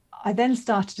is I then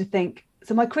started to think,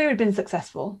 so my career had been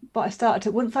successful, but I started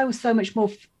to, once I was so much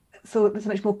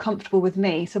more comfortable with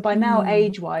me. So by now,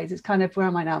 age-wise, it's kind of, where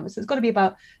am I now? So it's got to be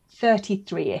about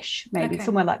 33-ish, maybe,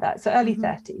 somewhere like that. So early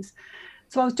 30s.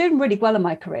 So I was doing really well in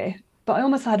my career, but I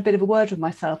almost had a bit of a word with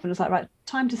myself and was like, right,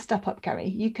 time to step up, Kerry.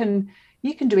 You can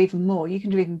do even more. You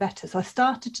can do even better. So I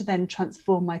started to then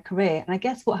transform my career. And I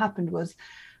guess what happened was,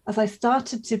 as I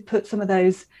started to put some of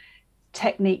those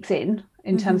techniques in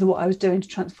terms of what I was doing to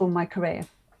transform my career,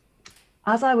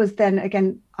 as I was then,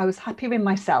 again, I was happier in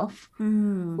myself,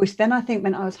 which then I think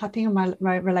meant I was happy in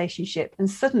my relationship. And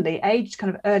suddenly, aged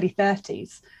kind of early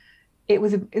 30s, it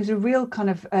was a real kind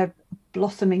of a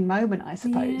blossoming moment, I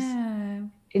suppose,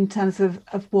 in terms of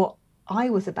what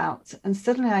I was about. And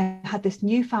suddenly I had this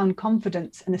newfound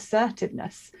confidence and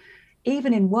assertiveness,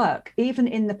 even in work, even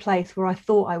in the place where I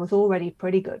thought I was already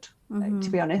pretty good. To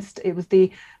be honest, it was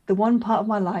the one part of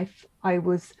my life I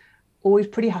was always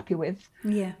pretty happy with.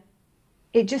 Yeah.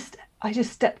 I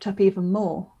just stepped up even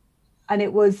more. And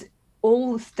it was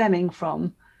all stemming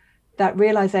from that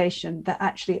realization that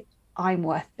actually I'm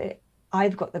worth it.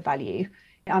 I've got the value.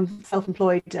 I'm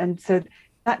self-employed. And so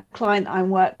that client I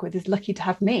work with is lucky to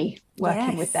have me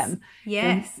working with them.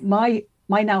 Yes. And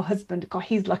my now husband, God,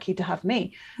 he's lucky to have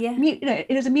me. Yeah. You know,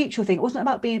 it was a mutual thing. It wasn't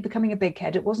about becoming a big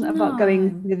head. It wasn't about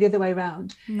going the other way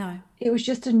around. No. It was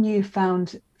just a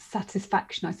newfound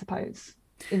satisfaction, I suppose,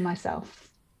 in myself.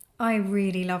 I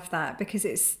really love that, because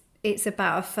it's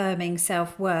about affirming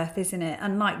self-worth, isn't it?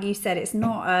 And like you said, it's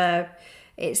not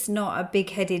a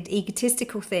big-headed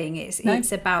egotistical thing. It's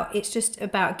just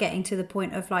about getting to the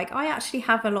point of like, I actually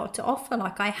have a lot to offer.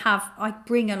 Like I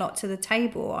bring a lot to the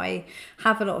table. I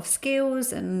have a lot of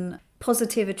skills and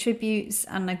positive attributes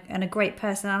and a great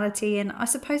personality. And I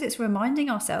suppose it's reminding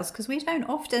ourselves, because we don't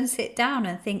often sit down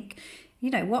and think, you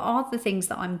know, what are the things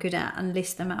that I'm good at, and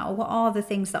list them out? Or what are the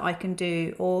things that I can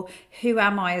do? Or who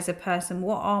am I as a person?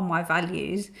 What are my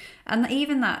values? And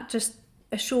even that, just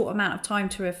a short amount of time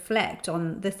to reflect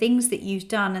on the things that you've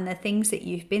done and the things that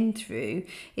you've been through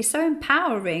is so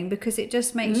empowering, because it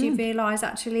just makes you realise,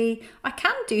 actually, I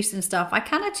can do some stuff. I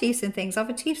can achieve some things. I've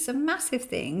achieved some massive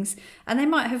things, and they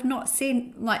might have not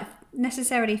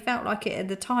necessarily felt like it at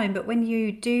the time, but when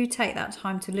you do take that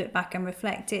time to look back and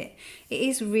reflect, it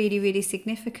is really, really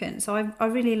significant. So I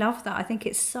really love that. I think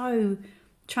it's so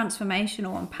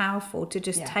transformational and powerful to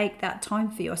just take that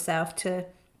time for yourself to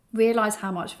realize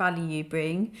how much value you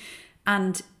bring,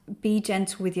 and be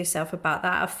gentle with yourself about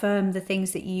that. Affirm the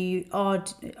things that you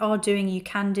are doing, you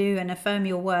can do, and affirm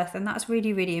your worth. And that's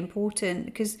really, really important,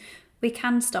 because we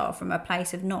can start from a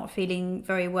place of not feeling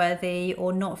very worthy,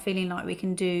 or not feeling like we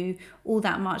can do all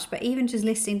that much. But even just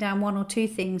listing down one or two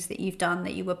things that you've done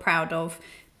that you were proud of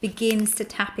begins to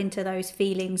tap into those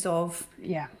feelings of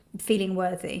feeling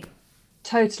worthy.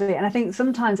 Totally. And I think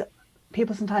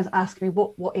people sometimes ask me,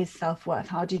 what is self-worth?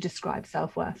 How do you describe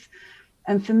self-worth?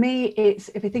 And for me, it's,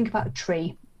 if you think about a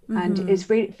tree, and it's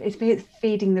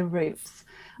feeding the roots,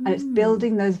 and it's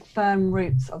building those firm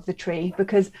roots of the tree,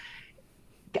 because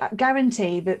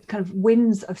guarantee that kind of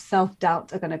winds of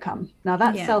self-doubt are going to come. Now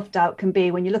that self-doubt can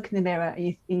be when you look in the mirror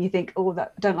and you think, oh, I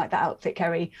don't like that outfit,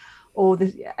 Kerry, or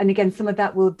and again, some of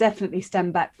that will definitely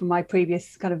stem back from my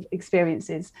previous kind of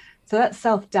experiences. So that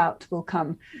self-doubt will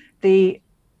come.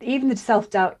 Even the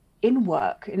self-doubt in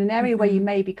work, in an area where you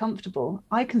may be comfortable,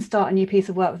 I can start a new piece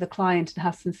of work with a client and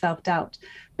have some self-doubt.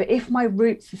 But if my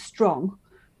roots are strong,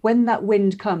 when that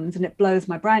wind comes and it blows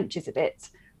my branches a bit,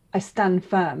 I stand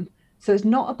firm. So it's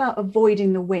not about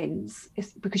avoiding the winds,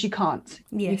 it's because you can't.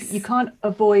 Yes. You can't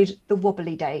avoid the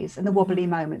wobbly days and the wobbly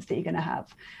moments that you're going to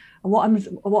have. And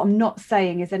what I'm not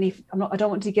saying is I don't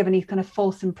want to give any kind of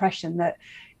false impression that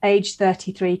age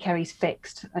 33 Kerry's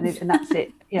fixed and that's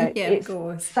it. Yeah, it's, of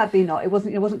course. Sadly not. It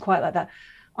wasn't quite like that.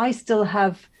 I still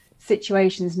have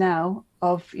situations now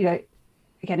of,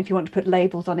 again, if you want to put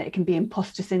labels on it, it can be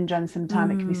imposter syndrome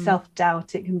sometimes, it can be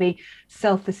self-doubt, it can be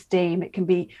self-esteem, it can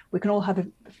be, we can all have a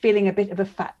feeling a bit of a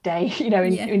fat day,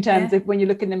 in terms of when you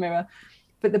look in the mirror.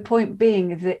 But the point being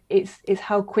is that it's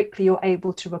how quickly you're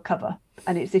able to recover.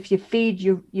 And it's if you feed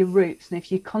your roots and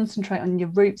if you concentrate on your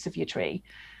roots of your tree,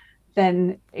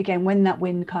 then again, when that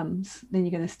wind comes, then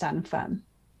you're going to stand firm.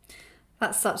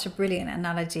 That's such a brilliant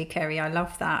analogy, Kerry. I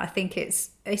love that. I think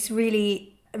it's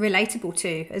really relatable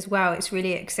too as well. It's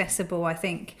really accessible, I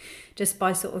think, just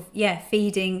by sort of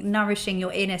nourishing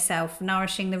your inner self,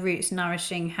 nourishing the roots,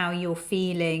 nourishing how you're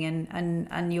feeling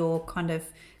and your kind of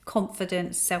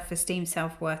confidence, self-esteem,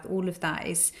 self-worth. All of that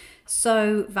is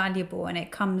so valuable and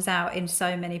it comes out in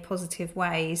so many positive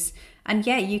ways. And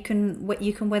you can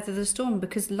weather the storm,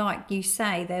 because like you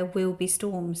say, there will be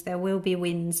storms, there will be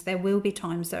winds, there will be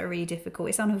times that are really difficult.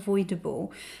 It's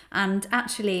unavoidable. And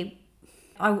actually,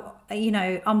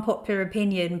 unpopular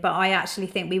opinion, but I actually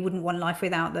think we wouldn't want life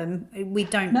without them. We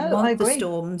don't want the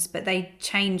storms, but they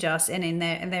change us, and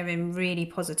they're in really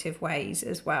positive ways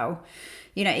as well.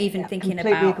 Thinking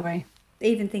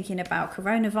about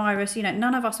coronavirus,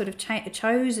 none of us would have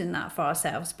chosen that for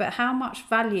ourselves, but how much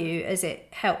value has it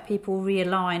helped people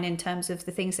realign in terms of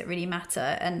the things that really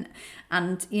matter and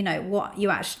what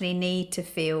you actually need to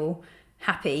feel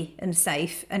happy and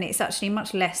safe. And it's actually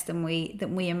much less than we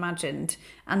imagined.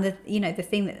 And the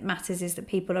thing that matters is that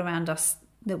people around us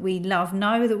that we love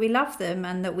know that we love them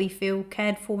and that we feel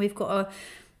cared for. We've got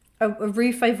a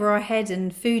roof over our head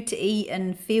and food to eat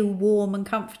and feel warm and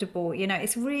comfortable.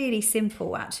 It's really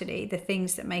simple, actually, the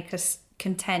things that make us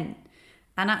content.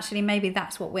 And actually, maybe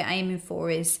that's what we're aiming for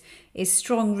is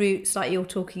strong roots, like you're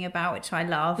talking about, which I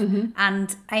love,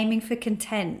 and aiming for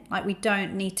content. Like, we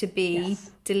don't need to be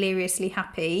deliriously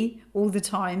happy all the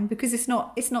time, because it's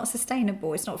not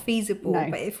sustainable, it's not feasible. No.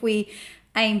 But if we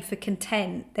aim for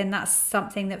content, then that's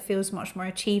something that feels much more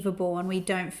achievable, and we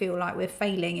don't feel like we're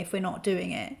failing if we're not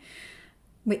doing it,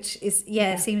 which is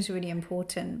it seems really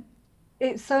important.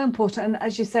 It's so important. And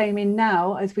as you say, I mean,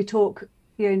 now as we talk,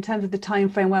 in terms of the time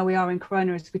frame where we are in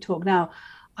Corona as we talk now,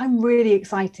 I'm really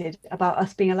excited about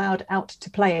us being allowed out to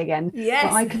play again. Yes.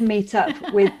 Where I can meet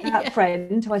up with that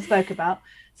friend who I spoke about,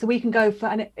 so we can go for,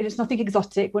 and it's nothing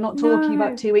exotic, we're not talking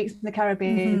about 2 weeks in the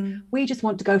Caribbean. We just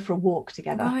want to go for a walk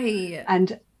together, right,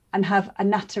 and have a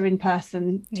natter in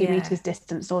person, 2 meters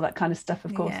distance, all that kind of stuff,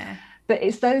 of course. But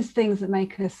it's those things that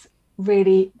make us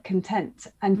really content.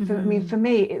 And for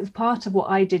me, it was part of what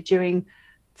I did during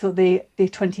the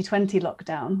 2020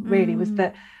 lockdown, really, was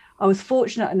that I was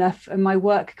fortunate enough in my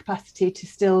work capacity to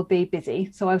still be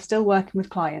busy. So I was still working with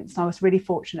clients, and I was really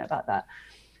fortunate about that.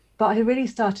 But I really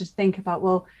started to think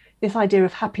about, this idea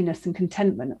of happiness and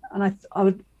contentment. And I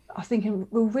was thinking,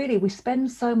 really, we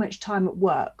spend so much time at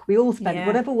work. We all spend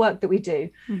whatever work that we do.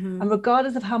 And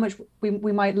regardless of how much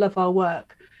we might love our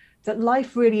work, that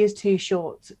life really is too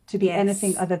short to be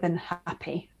anything other than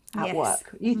happy at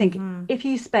work. You think if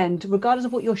you spend, regardless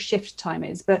of what your shift time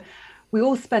is, but we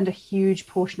all spend a huge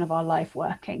portion of our life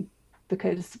working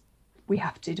because we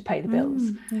have to pay the bills.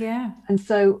 And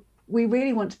so we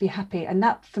really want to be happy. And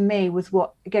that for me was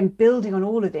what, again, building on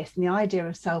all of this and the idea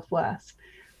of self-worth,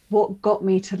 what got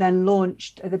me to then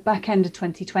launch at the back end of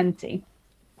 2020,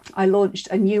 I launched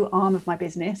a new arm of my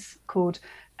business called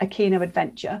Aquino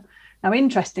Adventure. Now,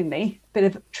 interestingly, a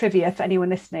bit of trivia for anyone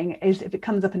listening is, if it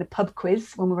comes up in a pub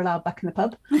quiz when we're allowed back in the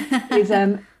pub, is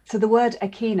so the word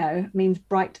Aquino means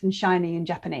bright and shiny in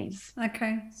Japanese.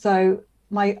 Okay. So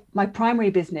my primary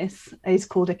business is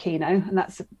called Aquino, and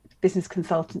that's a business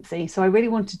consultancy. So I really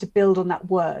wanted to build on that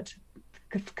word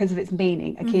because of its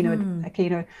meaning,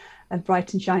 Aquino and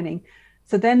bright and shining.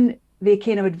 So then the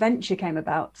Aquino Adventure came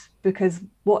about, because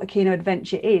what Aquino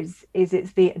Adventure is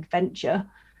it's the adventure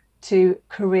to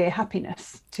career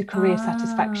happiness, to career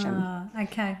satisfaction.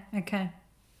 Okay.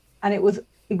 And it was,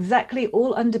 exactly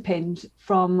all underpinned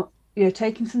from, you know,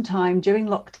 taking some time during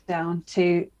lockdown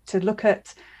to look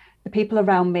at the people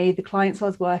around me, the clients I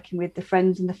was working with, the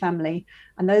friends and the family,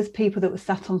 and those people that were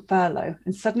sat on furlough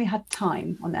and suddenly had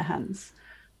time on their hands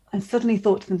and suddenly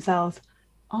thought to themselves,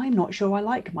 I'm not sure I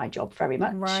like my job very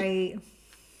much, Right.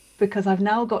 because I've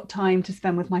now got time to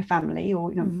spend with my family,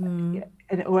 or, you know,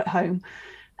 or at home.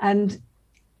 And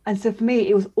so for me,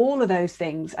 it was all of those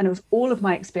things, and it was all of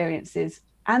my experiences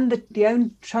and the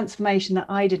own transformation that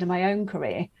I did in my own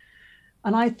career.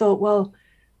 And I thought, well,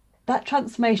 that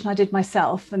transformation I did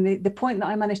myself, and the point that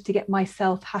I managed to get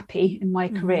myself happy in my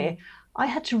career, I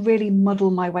had to really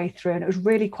muddle my way through, and it was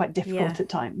really quite difficult at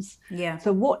times. Yeah.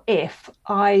 So what if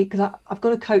because I've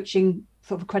got a coaching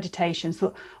sort of accreditation,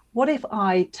 so what if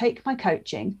I take my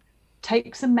coaching,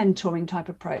 take some mentoring type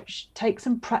approach, take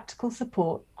some practical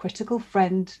support, critical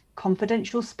friend,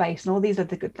 confidential space, and all these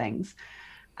other good things,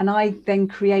 and I then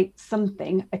create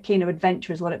something, Akina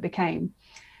Adventure is what it became.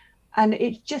 And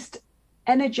it just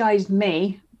energized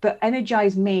me, but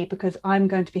energized me because I'm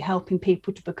going to be helping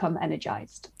people to become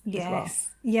energized as well. Yes.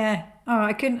 Yeah. Oh,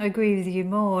 I couldn't agree with you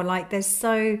more. Like that's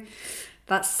so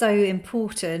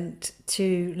important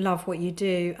to love what you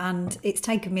do, and it's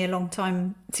taken me a long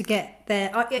time to get there.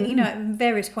 You know, at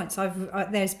various points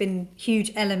there's been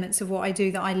huge elements of what I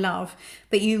do that I love,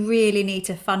 but you really need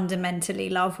to fundamentally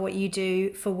love what you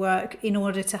do for work in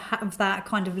order to have that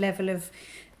kind of level of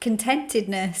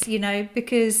contentedness, you know,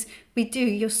 because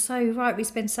you're so right, we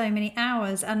spend so many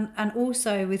hours, and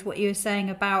also with what you were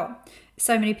saying about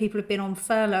so many people have been on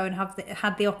furlough and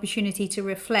had the opportunity to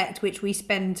reflect, which we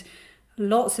spend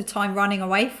lots of time running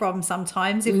away from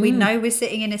sometimes. If we know we're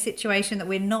sitting in a situation that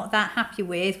we're not that happy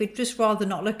with, we'd just rather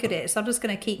not look at it. So I'm just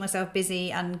going to keep myself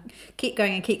busy and keep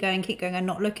going and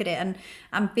not look at it.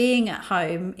 And being at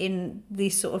home in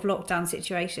these sort of lockdown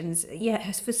situations,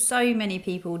 yes, for so many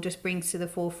people just brings to the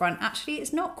forefront, actually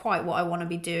it's not quite what I want to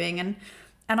be doing.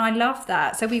 And I love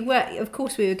that. So we were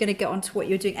going to get on to what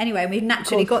you're doing anyway. And we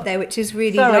naturally got there, which is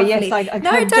really Sorry, lovely. yes, I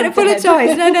no, don't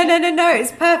apologise. No.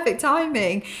 It's perfect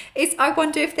timing. I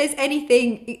wonder if there's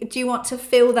anything, do you want to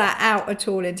fill that out at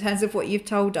all in terms of what you've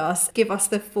told us? Give us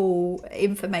the full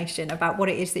information about what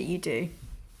it is that you do.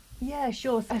 Yeah,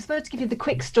 sure. I suppose to give you the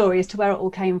quick story as to where it all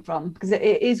came from, because it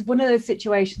is one of those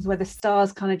situations where the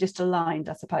stars kind of just aligned,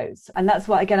 I suppose. And that's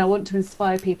why, again, I want to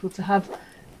inspire people to have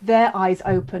their eyes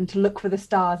open, to look for the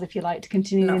stars, if you like, to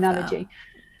continue the analogy.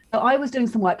 So I was doing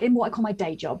some work in what I call my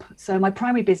day job. So my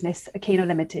primary business, Akina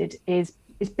Limited, is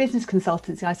business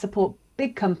consultancy. I support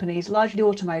big companies, largely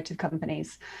automotive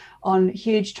companies, on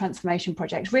huge transformation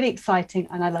projects. Really exciting,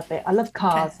 and I love it. I love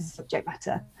cars as a subject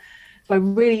matter. So I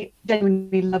really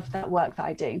genuinely love that work that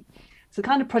I do. So the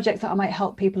kind of projects that I might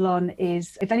help people on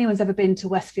is, if anyone's ever been to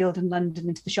Westfield in London,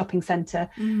 into the shopping centre,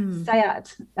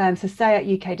 SEAT, so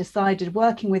SEAT UK decided,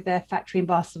 working with their factory in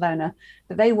Barcelona,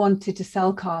 that they wanted to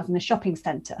sell cars in a shopping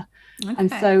centre. Okay.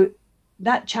 And so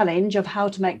that challenge of how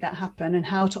to make that happen and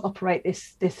how to operate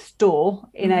this store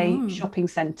in a shopping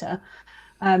centre,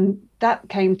 that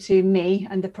came to me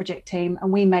and the project team,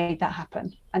 and we made that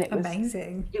happen. And it was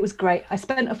amazing. It was great. I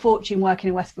spent a fortune working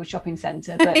in Westfield Shopping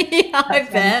Centre, but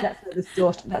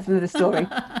that's another story.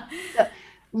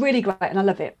 Really great, and I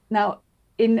love it. Now,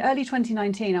 in early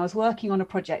 2019, I was working on a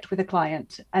project with a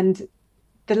client, and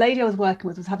the lady I was working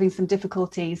with was having some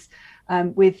difficulties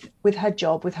with her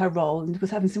job, with her role, and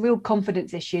was having some real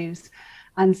confidence issues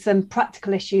and some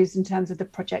practical issues in terms of the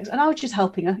projects. And I was just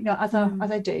helping her, you know, as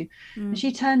I do. And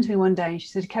she turned to me one day and she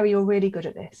said, "Kerry, you're really good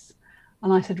at this."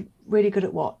 And I said, "Really good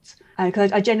at what?"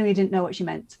 Because I genuinely didn't know what she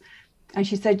meant. And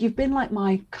she said, "You've been like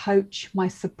my coach, my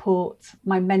support,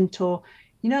 my mentor.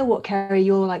 You know what, Kerry,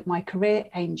 you're like my career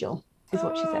angel," is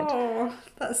what she said. Oh,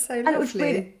 that's so lovely. And it was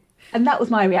really, and that was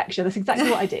my reaction. That's exactly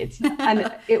what I did.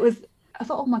 And I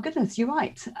thought, oh my goodness, you're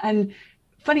right. And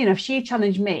funny enough, she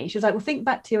challenged me. She was like, "Well, think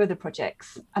back to your other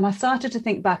projects." And I started to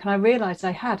think back, and I realized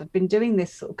I'd been doing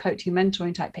this sort of coaching,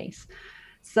 mentoring type piece.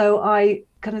 So I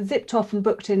kind of zipped off and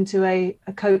booked into a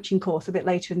coaching course a bit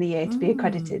later in the year to be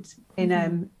accredited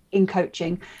in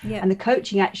coaching. Yeah. And the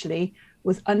coaching actually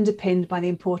was underpinned by the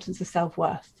importance of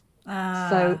self-worth.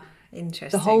 So interesting.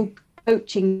 The whole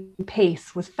coaching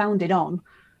piece was founded on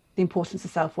the importance of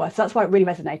self-worth. So that's why it really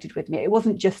resonated with me. It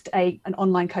wasn't just an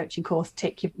online coaching course,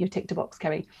 you ticked a box,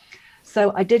 Kerry.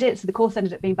 So I did it. So the course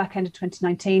ended up being back end of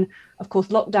 2019. Of course,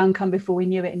 lockdown come before we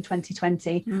knew it in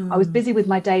 2020. I was busy with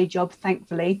my day job,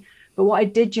 thankfully. But what I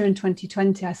did during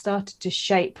 2020, I started to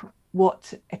shape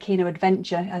what Akina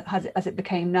Adventure, as it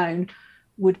became known,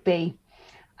 would be.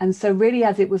 And so really,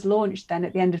 as it was launched then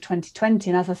at the end of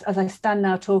 2020, and as I stand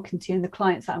now talking to you and the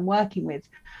clients that I'm working with,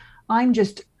 I'm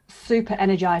just super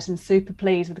energized and super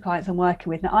pleased with the clients I'm working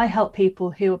with. Now, I help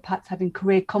people who are perhaps having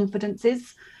career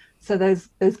confidences. So those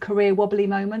career wobbly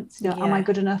moments, am I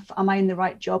good enough? Am I in the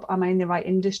right job? Am I in the right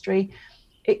industry?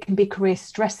 It can be career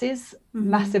stresses,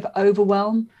 massive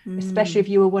overwhelm, especially if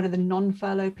you were one of the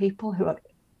non-furlough people who are,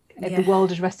 the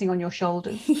world is resting on your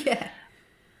shoulders.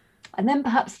 And then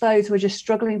perhaps those who are just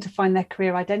struggling to find their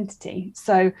career identity.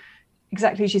 So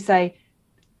exactly as you say,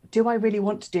 do I really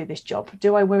want to do this job?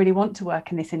 Do I really want to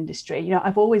work in this industry?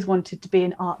 I've always wanted to be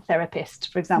an art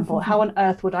therapist, for example. How on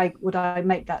earth would I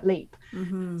make that leap?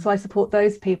 So I support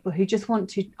those people who just want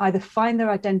to either find their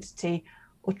identity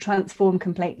or transform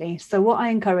completely. So what I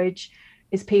encourage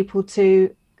is people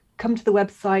to come to the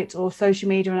website or social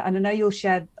media, and I know you'll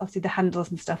share obviously the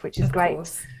handles and stuff, which is great.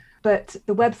 But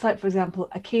the website, for example,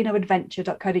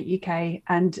 akenoadventure.co.uk,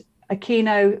 and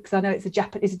Akeno, because I know it's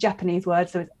a Japanese word,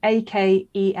 so it's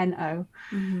Akeno.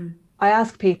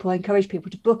 I encourage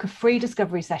people to book a free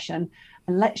discovery session,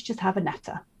 and let's just have a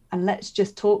natter and let's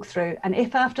just talk through. And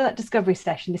if after that discovery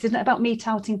session, this isn't about me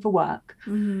touting for work.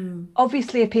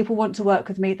 Obviously, if people want to work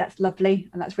with me, that's lovely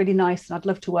and that's really nice, and I'd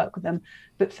love to work with them.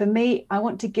 But for me, I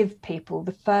want to give people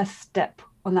the first step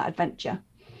on that adventure.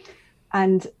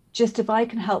 And just if I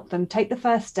can help them take the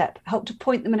first step, help to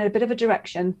point them in a bit of a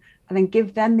direction, and then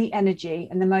give them the energy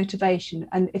and the motivation.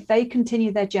 And if they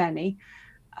continue their journey,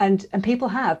 and people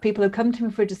have come to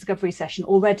me for a discovery session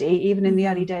already, even in the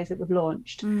early days that we've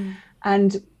launched,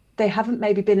 and they haven't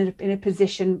maybe been in a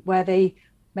position where they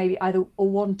maybe either or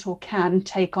want or can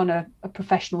take on a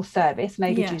professional service,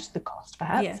 maybe due to the cost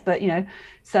perhaps, but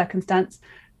circumstance.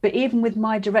 But even with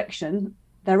my direction,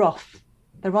 they're off.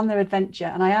 They're on their adventure,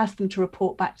 and I ask them to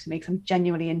report back to me because I'm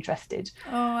genuinely interested.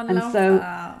 I love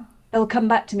that. They'll come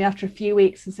back to me after a few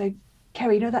weeks and say,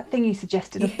 Kerry, that thing you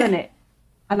suggested, I've done it.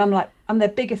 And I'm like, I'm their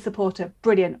biggest supporter.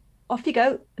 Brilliant. Off you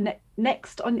go.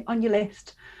 Next on your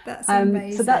list. That's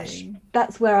amazing. So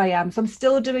that's where I am. So I'm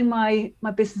still doing my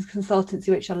business consultancy,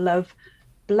 which I love,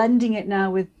 blending it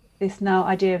now with this now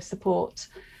idea of support.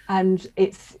 And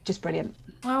it's just brilliant.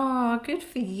 Oh, good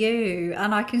for you.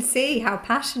 And I can see how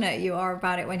passionate you are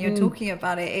about it when you're talking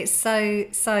about it. It's so,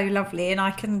 so lovely. And I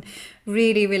can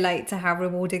really relate to how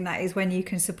rewarding that is when you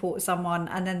can support someone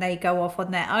and then they go off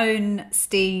on their own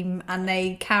steam and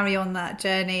they carry on that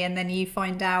journey. And then you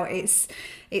find out it's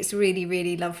really,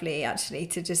 really lovely actually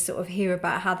to just sort of hear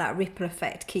about how that ripple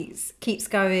effect keeps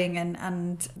going.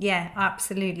 And yeah, I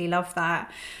absolutely love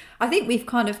that. I think we've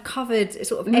kind of covered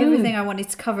sort of everything I wanted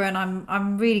to cover, and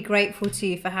I'm really grateful to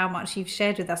you for how much you've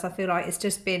shared with us. I feel like it's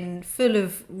just been full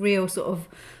of real sort of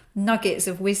nuggets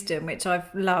of wisdom, which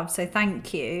I've loved. So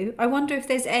thank you. I wonder if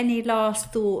there's any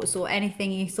last thoughts or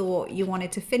anything you thought you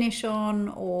wanted to finish on,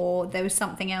 or there was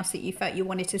something else that you felt you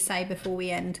wanted to say before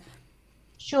we end.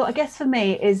 Sure. I guess for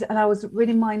me is, and I was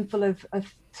really mindful of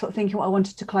sort of thinking what I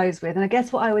wanted to close with. And I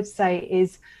guess what I would say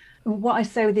is, what I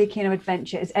say with the Akeno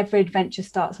Adventure is every adventure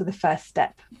starts with a first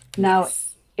step. Now,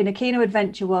 in Akeno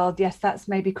Adventure world, yes, that's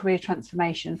maybe career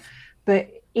transformation. But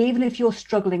even if you're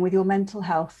struggling with your mental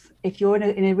health, if you're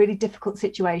in a really difficult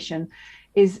situation,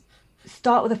 is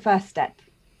start with the first step.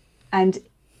 And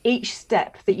each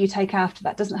step that you take after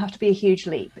that doesn't have to be a huge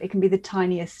leap. It can be the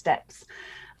tiniest steps.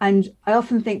 And I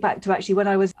often think back to actually when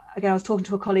I was talking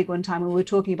to a colleague one time and we were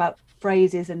talking about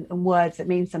phrases and words that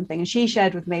mean something. And she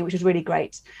shared with me, which was really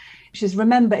great. She says,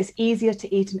 remember, it's easier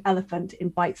to eat an elephant in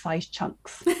bite-sized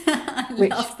chunks.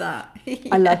 Which love that.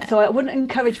 I love. So I wouldn't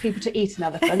encourage people to eat an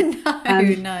elephant.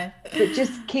 No. But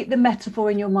just keep the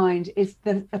metaphor in your mind. Is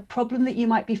a problem that you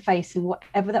might be facing,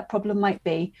 whatever that problem might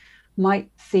be, might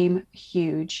seem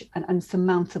huge and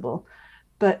unsurmountable.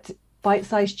 But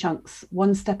bite-sized chunks,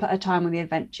 one step at a time on the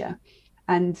adventure,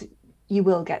 and you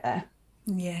will get there.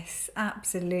 Yes,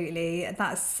 absolutely.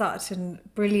 That's such a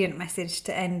brilliant message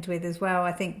to end with as well.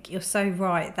 I think you're so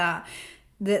right that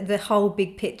the whole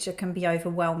big picture can be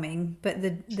overwhelming, but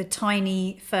the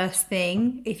tiny first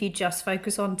thing, if you just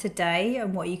focus on today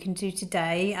and what you can do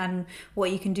today and what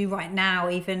you can do right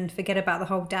now, even forget about the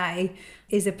whole day,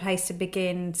 is a place to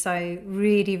begin. So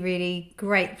really, really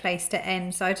great place to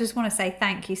end. So I just want to say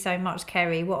thank you so much,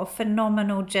 Kerry. What a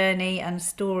phenomenal journey and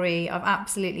story. I've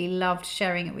absolutely loved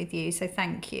sharing it with you. So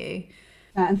thank you.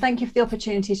 And thank you for the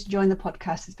opportunity to join the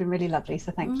podcast. It's been really lovely.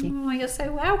 So thank you. Oh, you're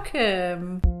so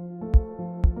welcome.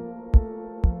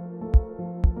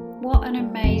 What an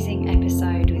amazing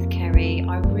episode with Kerry.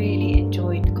 I really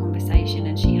enjoyed the conversation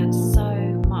and she had so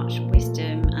much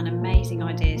wisdom and amazing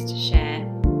ideas to share.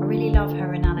 I really love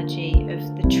her analogy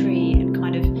of the tree and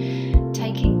kind of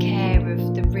taking care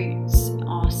of the roots,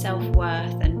 our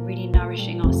self-worth, and really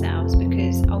nourishing ourselves,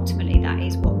 because ultimately that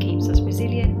is what keeps us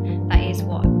resilient, that is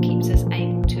what keeps us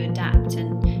able to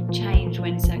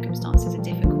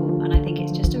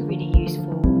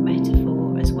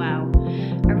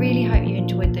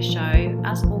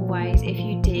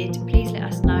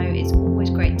know